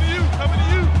 Coming to you.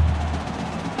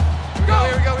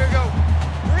 Here we go.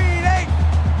 Green 8.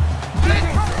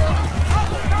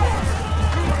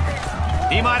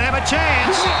 He might have a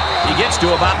chance. He gets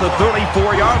to about the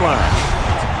 34-yard line.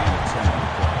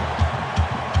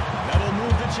 That'll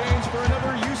move the chains for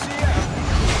another UCF.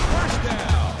 1st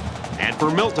down. And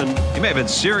for Milton, he may have been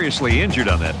seriously injured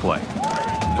on that play.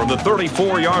 From the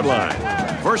 34-yard line,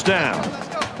 1st down.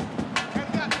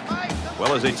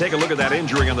 Well, as they take a look at that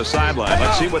injury on the sideline,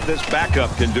 let's see what this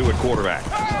backup can do at quarterback.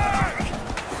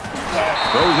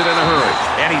 Throws it in a hurry,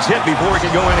 and he's hit before he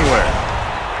can go anywhere.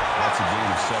 That's a gain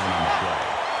of 7 on the play.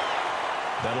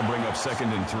 up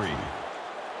 2nd and 3.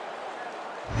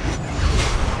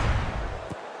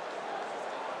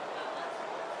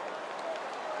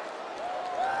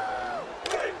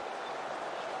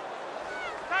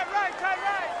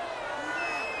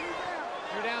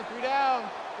 Three down.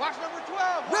 Watch number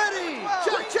 12. Ready.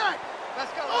 Check, check.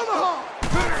 Let's go. Omaha.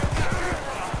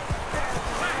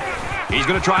 He's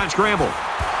going to try and scramble.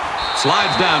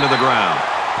 Slides down to the ground.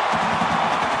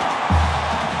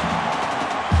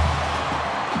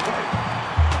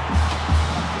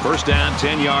 First down,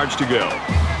 10 yards to go.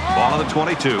 Ball on the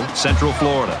 22, Central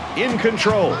Florida. In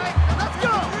control. Let's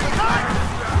go.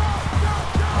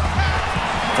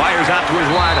 Fires out to his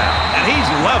wideout, and he's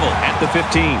level at the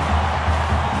 15.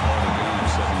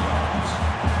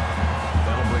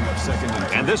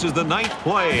 And this is the 9th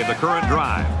play of the current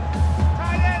drive.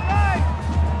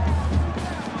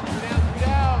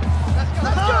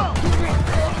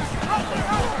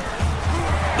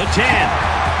 The 10.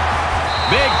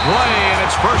 Big play, and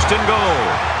it's 1st and goal.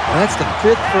 Well, that's the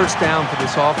 5th first down for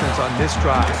this offense on this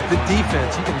drive. The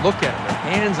defense, you can look at them. Their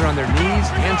hands are on their knees,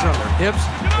 hands are on their hips.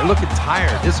 They're looking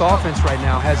tired. This offense right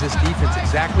now has this defense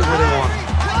exactly where they want it.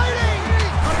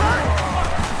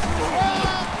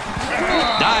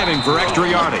 Diving for extra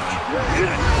yardage. A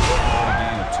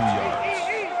gain of 2 yards.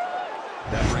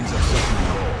 That brings up 2nd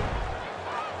and goal.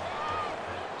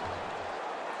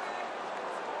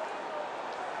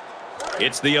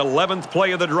 It's the 11th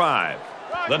play of the drive.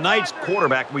 The Knights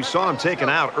quarterback, we saw him taken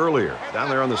out earlier, down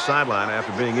there on the sideline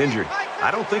after being injured. I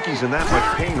don't think he's in that much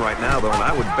pain right now, though, and I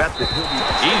would bet that he'll be...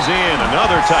 He's in,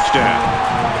 another touchdown.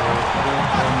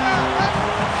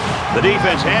 The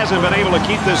defense hasn't been able to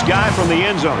keep this guy from the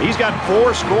end zone. He's got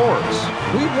 4 scores.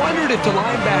 We wondered if the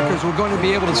linebackers were going to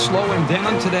be able to slow him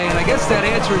down today, and I guess that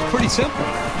answer is pretty simple.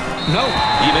 No.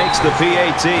 He makes the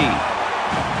PAT.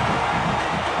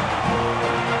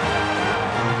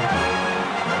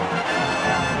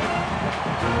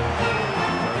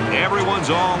 Everyone's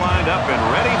all lined up and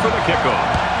ready for the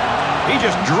kickoff. He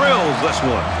just drills this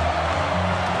one.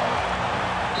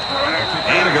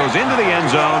 And it goes into the end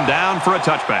zone, down for a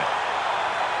touchback.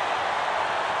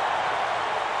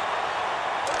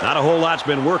 Not a whole lot's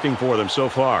been working for them so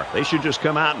far. They should just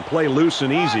come out and play loose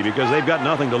and easy because they've got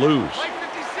nothing to lose. Mike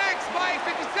 56, Mike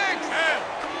 56.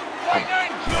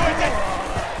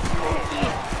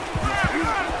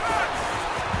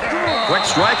 Quick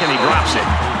strike, and he drops it.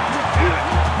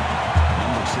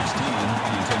 Number 16,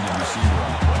 the intended receiver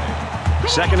on the play.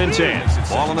 2nd and 10.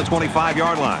 Ball on the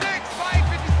 25-yard line. Mike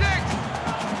 56.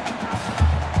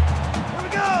 Here we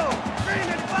go. 3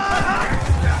 and 5.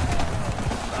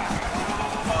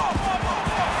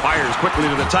 Fires quickly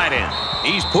to the tight end.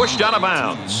 He's pushed out of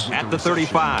bounds at the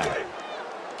 35.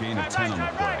 Gain of 10 on the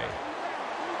play.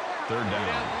 3rd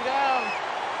down. Three down.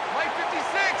 Mike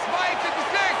 56, Mike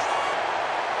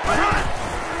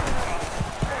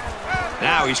 56.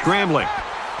 Now he's scrambling.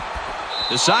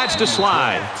 Decides to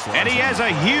slide, and he has a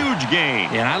huge gain.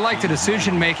 Yeah, and I like the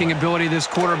decision-making ability of this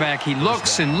quarterback. He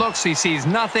looks and looks. He sees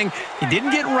nothing. He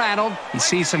didn't get rattled. He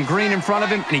sees some green in front of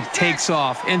him, and he takes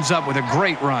off. Ends up with a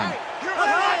great run.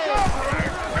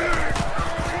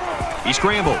 He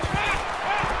scrambled.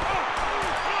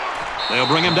 They'll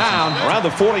bring him down around the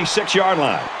 46-yard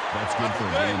line. That's good for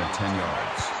a gain of 10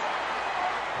 yards.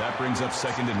 That brings up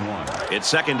 2nd and 1.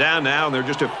 It's 2nd down now, and they're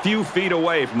just a few feet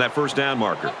away from that first down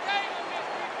marker.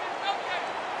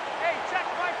 Hey, check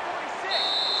Mike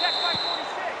 46. Check Mike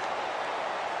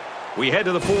 46. We head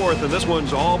to the 4th, and this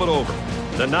one's all but over.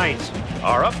 The Knights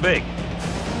are up big.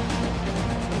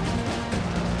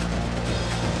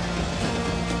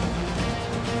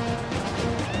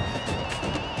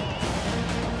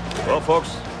 Well,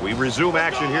 folks, we resume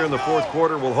action here in the 4th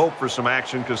quarter. We'll hope for some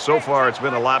action because so far it's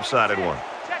been a lopsided one.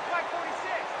 Check Mike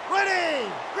 46. Ready.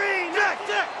 Green. Check,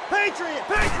 check. Patriot.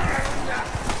 Patriot.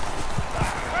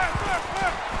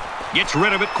 Gets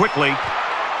rid of it quickly.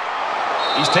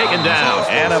 He's taken down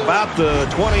at about the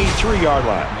 23-yard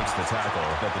line. Makes the tackle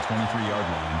at the 23-yard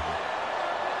line.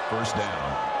 First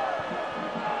down.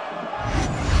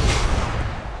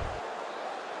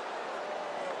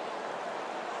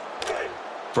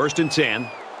 First and 10.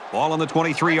 Ball on the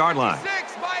 23-yard line.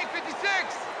 56, Mike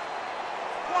 56.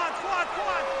 Squad.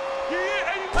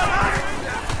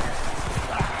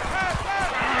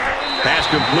 Pass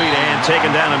complete and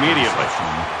taken down immediately.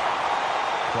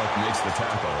 Clark makes the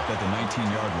tackle at the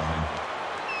 19-yard line.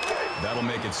 That'll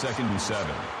make it 2nd and 7.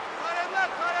 Cut and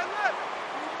left.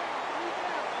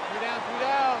 Three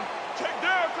down. Check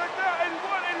down.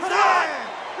 81, 81.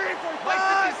 Mike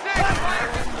 56.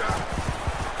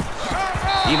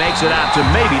 He makes it out to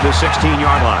maybe the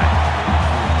 16-yard line.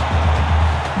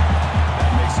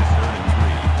 That makes it 3rd and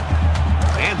 3.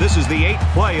 This is the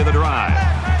 8th play of the drive.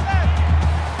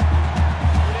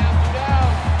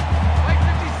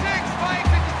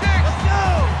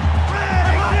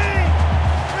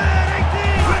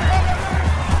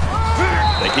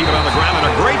 They keep it on the ground, and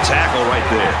a great tackle right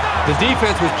there. The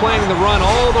defense was playing the run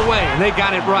all the way, and they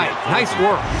got it right. Nice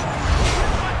work.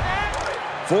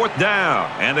 4th down,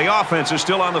 and the offense is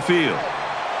still on the field.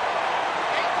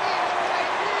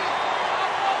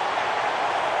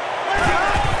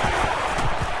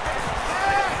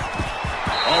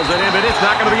 Balls it in, but it's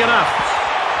not going to be enough.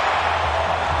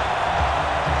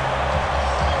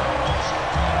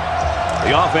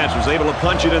 The offense was able to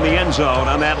punch it in the end zone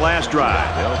on that last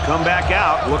drive. They'll come back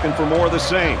out looking for more of the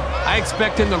same. I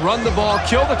expect him to run the ball,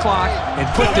 kill the clock, and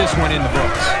put this one in the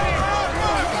books.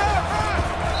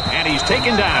 And he's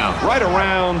taken down right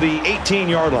around the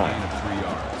 18-yard line. Gain of 3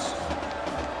 yards.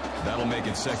 That'll make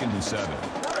it 2nd and 7.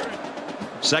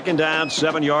 2nd down,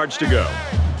 7 yards to go.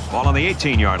 Ball on the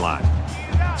 18-yard line.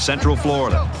 Central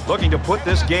Florida looking to put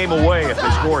this game away if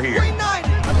they score here.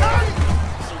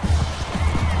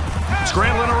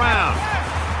 Scrambling around.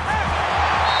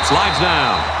 Slides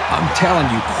down. I'm telling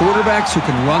you, quarterbacks who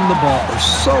can run the ball are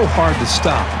so hard to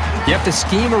stop. You have to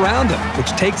scheme around them,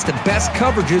 which takes the best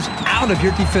coverages out of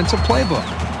your defensive playbook.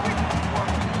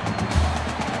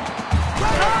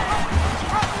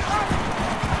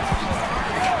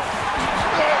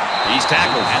 He's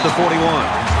tackled at the 41.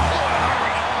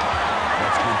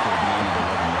 That's good for a gain of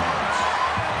 11 yards.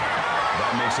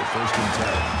 That makes it 1st and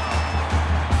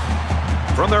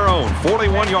 10. From their own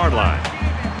 41-yard line.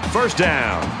 1st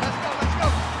down.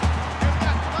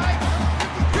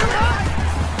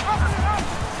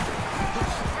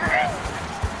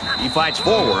 He fights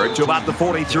forward to about the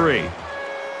 43.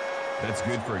 That's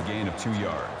good for a gain of 2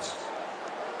 yards.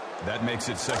 That makes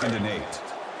it 2nd and 8. Larry.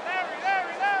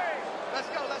 Let's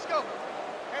go.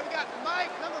 Here we got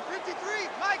Mike, number 53.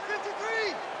 Mike,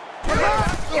 53.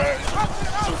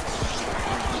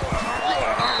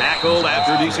 Tackled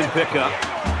after a decent pickup.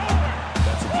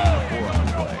 That's a gain of 4 on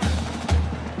the play.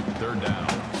 3rd down.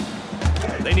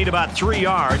 They need about 3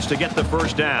 yards to get the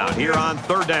 1st down here on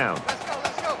 3rd down.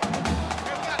 Let's go. Here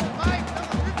we got Mike,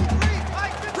 number 53.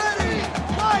 Mike, 53.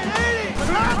 Mike, 80.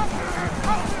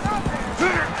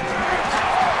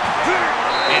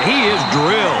 And he is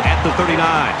drilled at the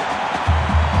 39.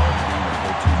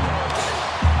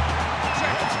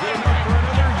 That's good enough for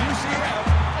another UCF.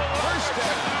 1st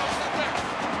down.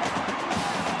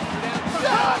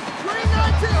 Green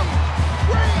 19.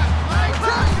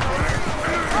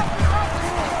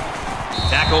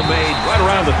 Tackle made right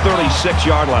around the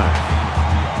 36-yard line.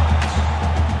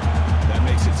 That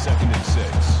makes it 2nd and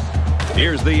 6.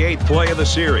 Here's the 8th play of the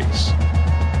series.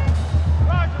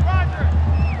 Roger.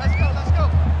 Let's go.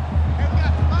 Here we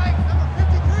got Mike, number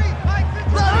 53. Mike,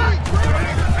 53.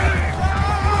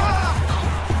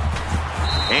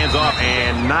 Hands off,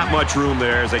 and not much room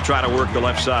there as they try to work the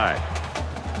left side.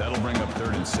 That'll bring up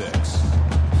 3rd and 6.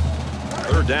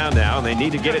 3rd down now, and they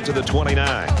need to get it to the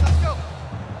 29. Let's go.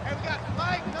 Here we got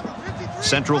Mike, number 53.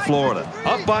 Central Mike, Florida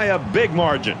 53. up by a big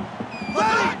margin.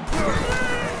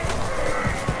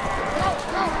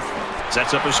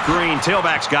 Sets up a screen.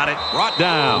 Tailback's got it. Brought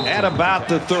down at about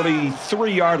the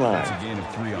 33-yard line. That's a gain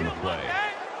of 3 on the play.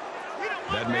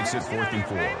 That makes it 4th and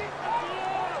 4.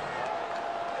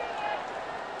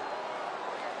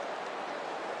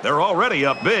 They're already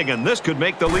up big, and this could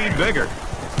make the lead bigger.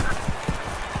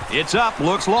 It's up,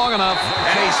 looks long enough,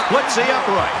 and he splits the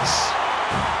uprights.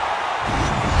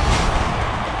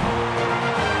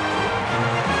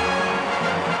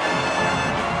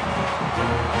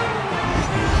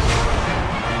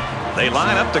 They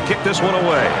line up to kick this one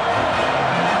away.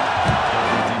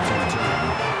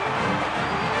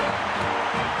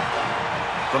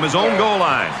 From his own goal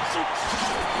line.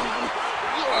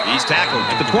 He's tackled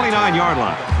at the 29-yard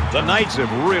line. The Knights have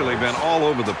really been all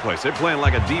over the place. They're playing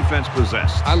like a defense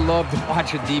possessed. I love to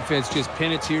watch a defense just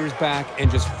pin its ears back and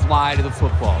just fly to the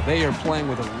football. They are playing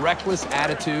with a reckless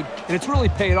attitude, and it's really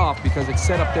paid off because it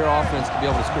set up their offense to be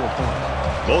able to score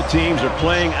points. Both teams are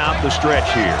playing out the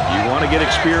stretch here. You want to get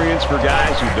experience for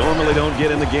guys who normally don't get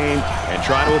in the game and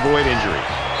try to avoid injury.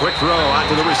 Quick throw out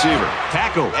to the receiver.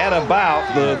 Tackle at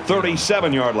about the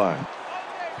 37-yard line.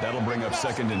 That'll bring up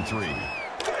 2nd and 3.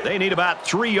 They need about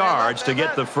 3 yards to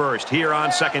get the 1st here on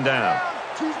 2nd down.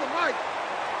 Choose the mic.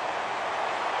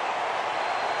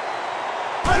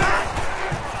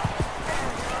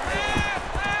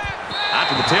 Out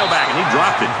to the tailback, and he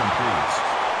dropped it. Incomplete.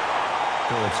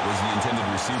 Phillips was the intended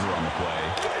receiver on the play.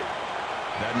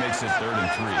 That makes it 3rd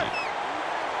and 3.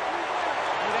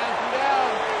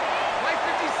 Down. Mike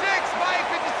 56. Mike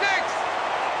 56.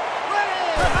 Ready.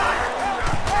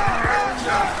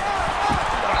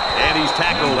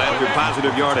 tackled after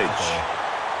positive yardage.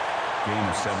 Gain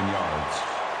of 7 yards.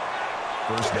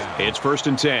 First down. It's 1st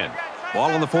and 10.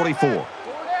 Ball on the 44. 4 down,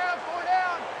 4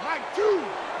 down. Mike, 2.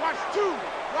 Watch 2.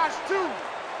 Watch 2.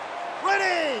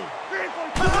 Ready.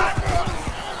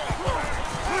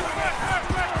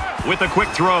 With a quick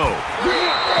throw.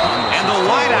 And the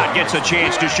wideout gets a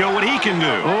chance to show what he can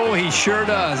do. Oh, he sure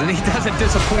does, and he doesn't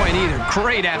disappoint either.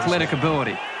 Great athletic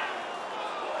ability.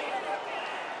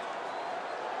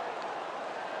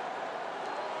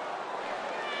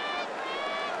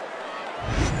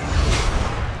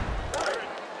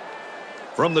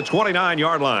 From the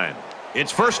 29-yard line,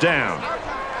 it's 1st down.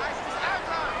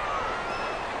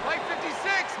 Mike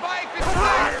 56. Mike 56.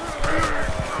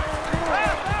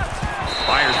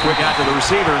 Fires quick out to the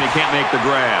receiver, and he can't make the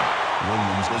grab.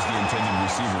 Williams was the intended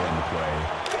receiver on the play.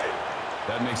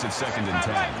 That makes it 2nd and 10.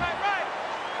 3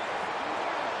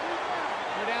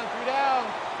 down, 3 down.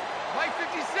 Mike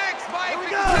 56. Mike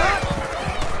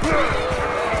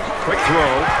 56. Quick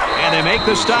throw, and they make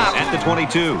the stop at the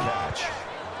 22. Catch.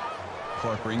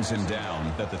 Clark brings him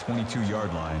down at the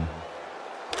 22-yard line.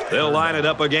 They'll line it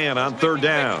up again on 3rd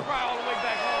down.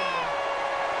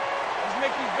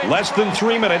 Less than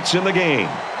 3 minutes in the game.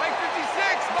 Mike 56.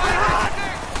 Mike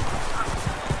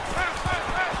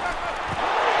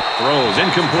 56. Throws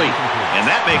incomplete, and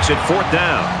that makes it 4th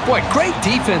down. Boy, great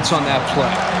defense on that play.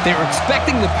 They were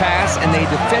expecting the pass, and they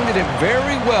defended it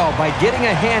very well by getting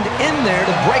a hand in there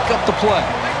to break up the play.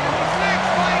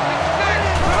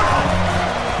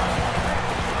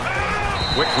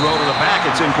 Quick throw to the back,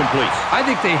 it's incomplete. I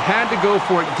think they had to go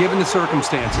for it given the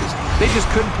circumstances. They just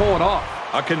couldn't pull it off.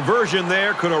 A conversion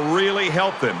there could have really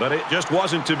helped them, but it just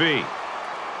wasn't to be.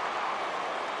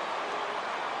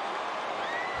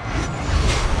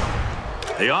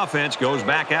 The offense goes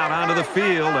back out onto the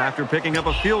field after picking up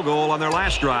a field goal on their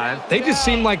last drive. They just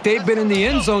seem like they've been in the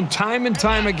end zone time and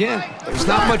time again. There's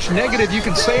not much negative you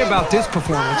can say about this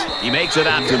performance. He makes it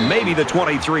out to maybe the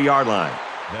 23-yard line.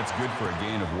 That's good for a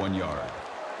gain of 1 yard.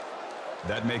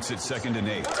 That makes it 2nd and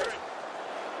 8.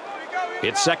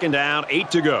 It's 2nd down, 8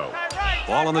 to go.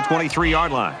 Ball on the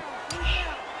 23-yard line. 3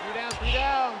 down, 3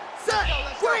 down. Set.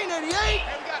 Green 88.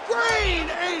 Green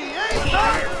 88.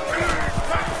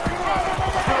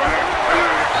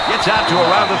 Gets out to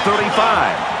around the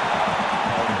 35.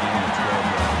 All the gain of 12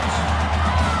 yards.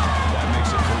 That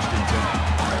makes it 1st and 10.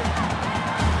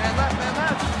 Man left, man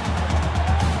left.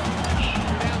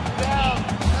 3 down, 3 down.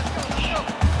 Let's go.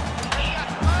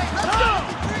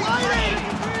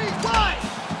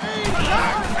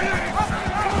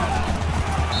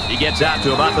 He gets out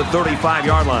to about the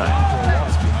 35-yard line.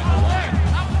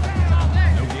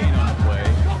 No gain on the play.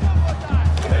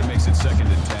 That makes it 2nd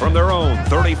and 10. From their own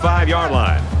 35-yard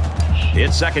line,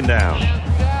 it's 2nd down. Let's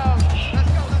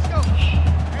go.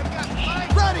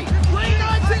 Ready. Green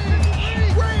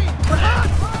 19. Green.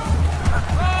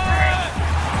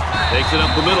 Takes it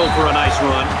up the middle for a nice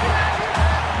run.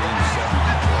 Gain of 7 on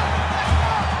the play.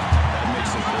 That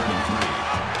makes it 3rd and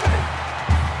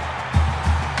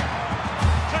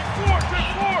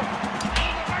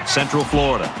 3. Central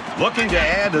Florida looking to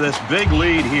add to this big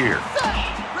lead here.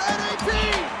 Red 18.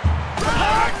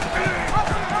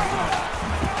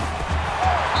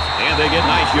 And they get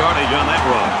nice yardage on that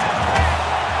run.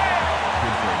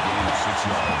 Good for a gain of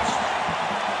 6 yards.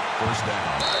 First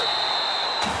down.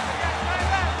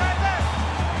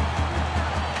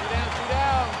 3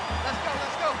 down. Let's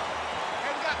go.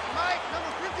 Hey, we got Mike,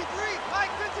 number 53.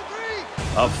 Mike 53.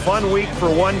 A fun week for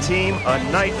one team, a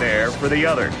nightmare for the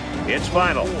other. It's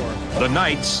final. The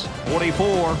Knights,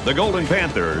 44. The Golden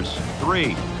Panthers,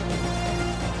 3.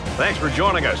 Thanks for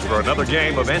joining us for another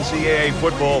game of NCAA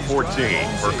Football 14.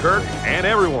 For Kirk and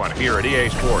everyone here at EA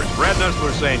Sports, Brad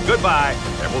Nussler saying goodbye,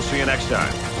 and we'll see you next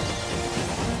time.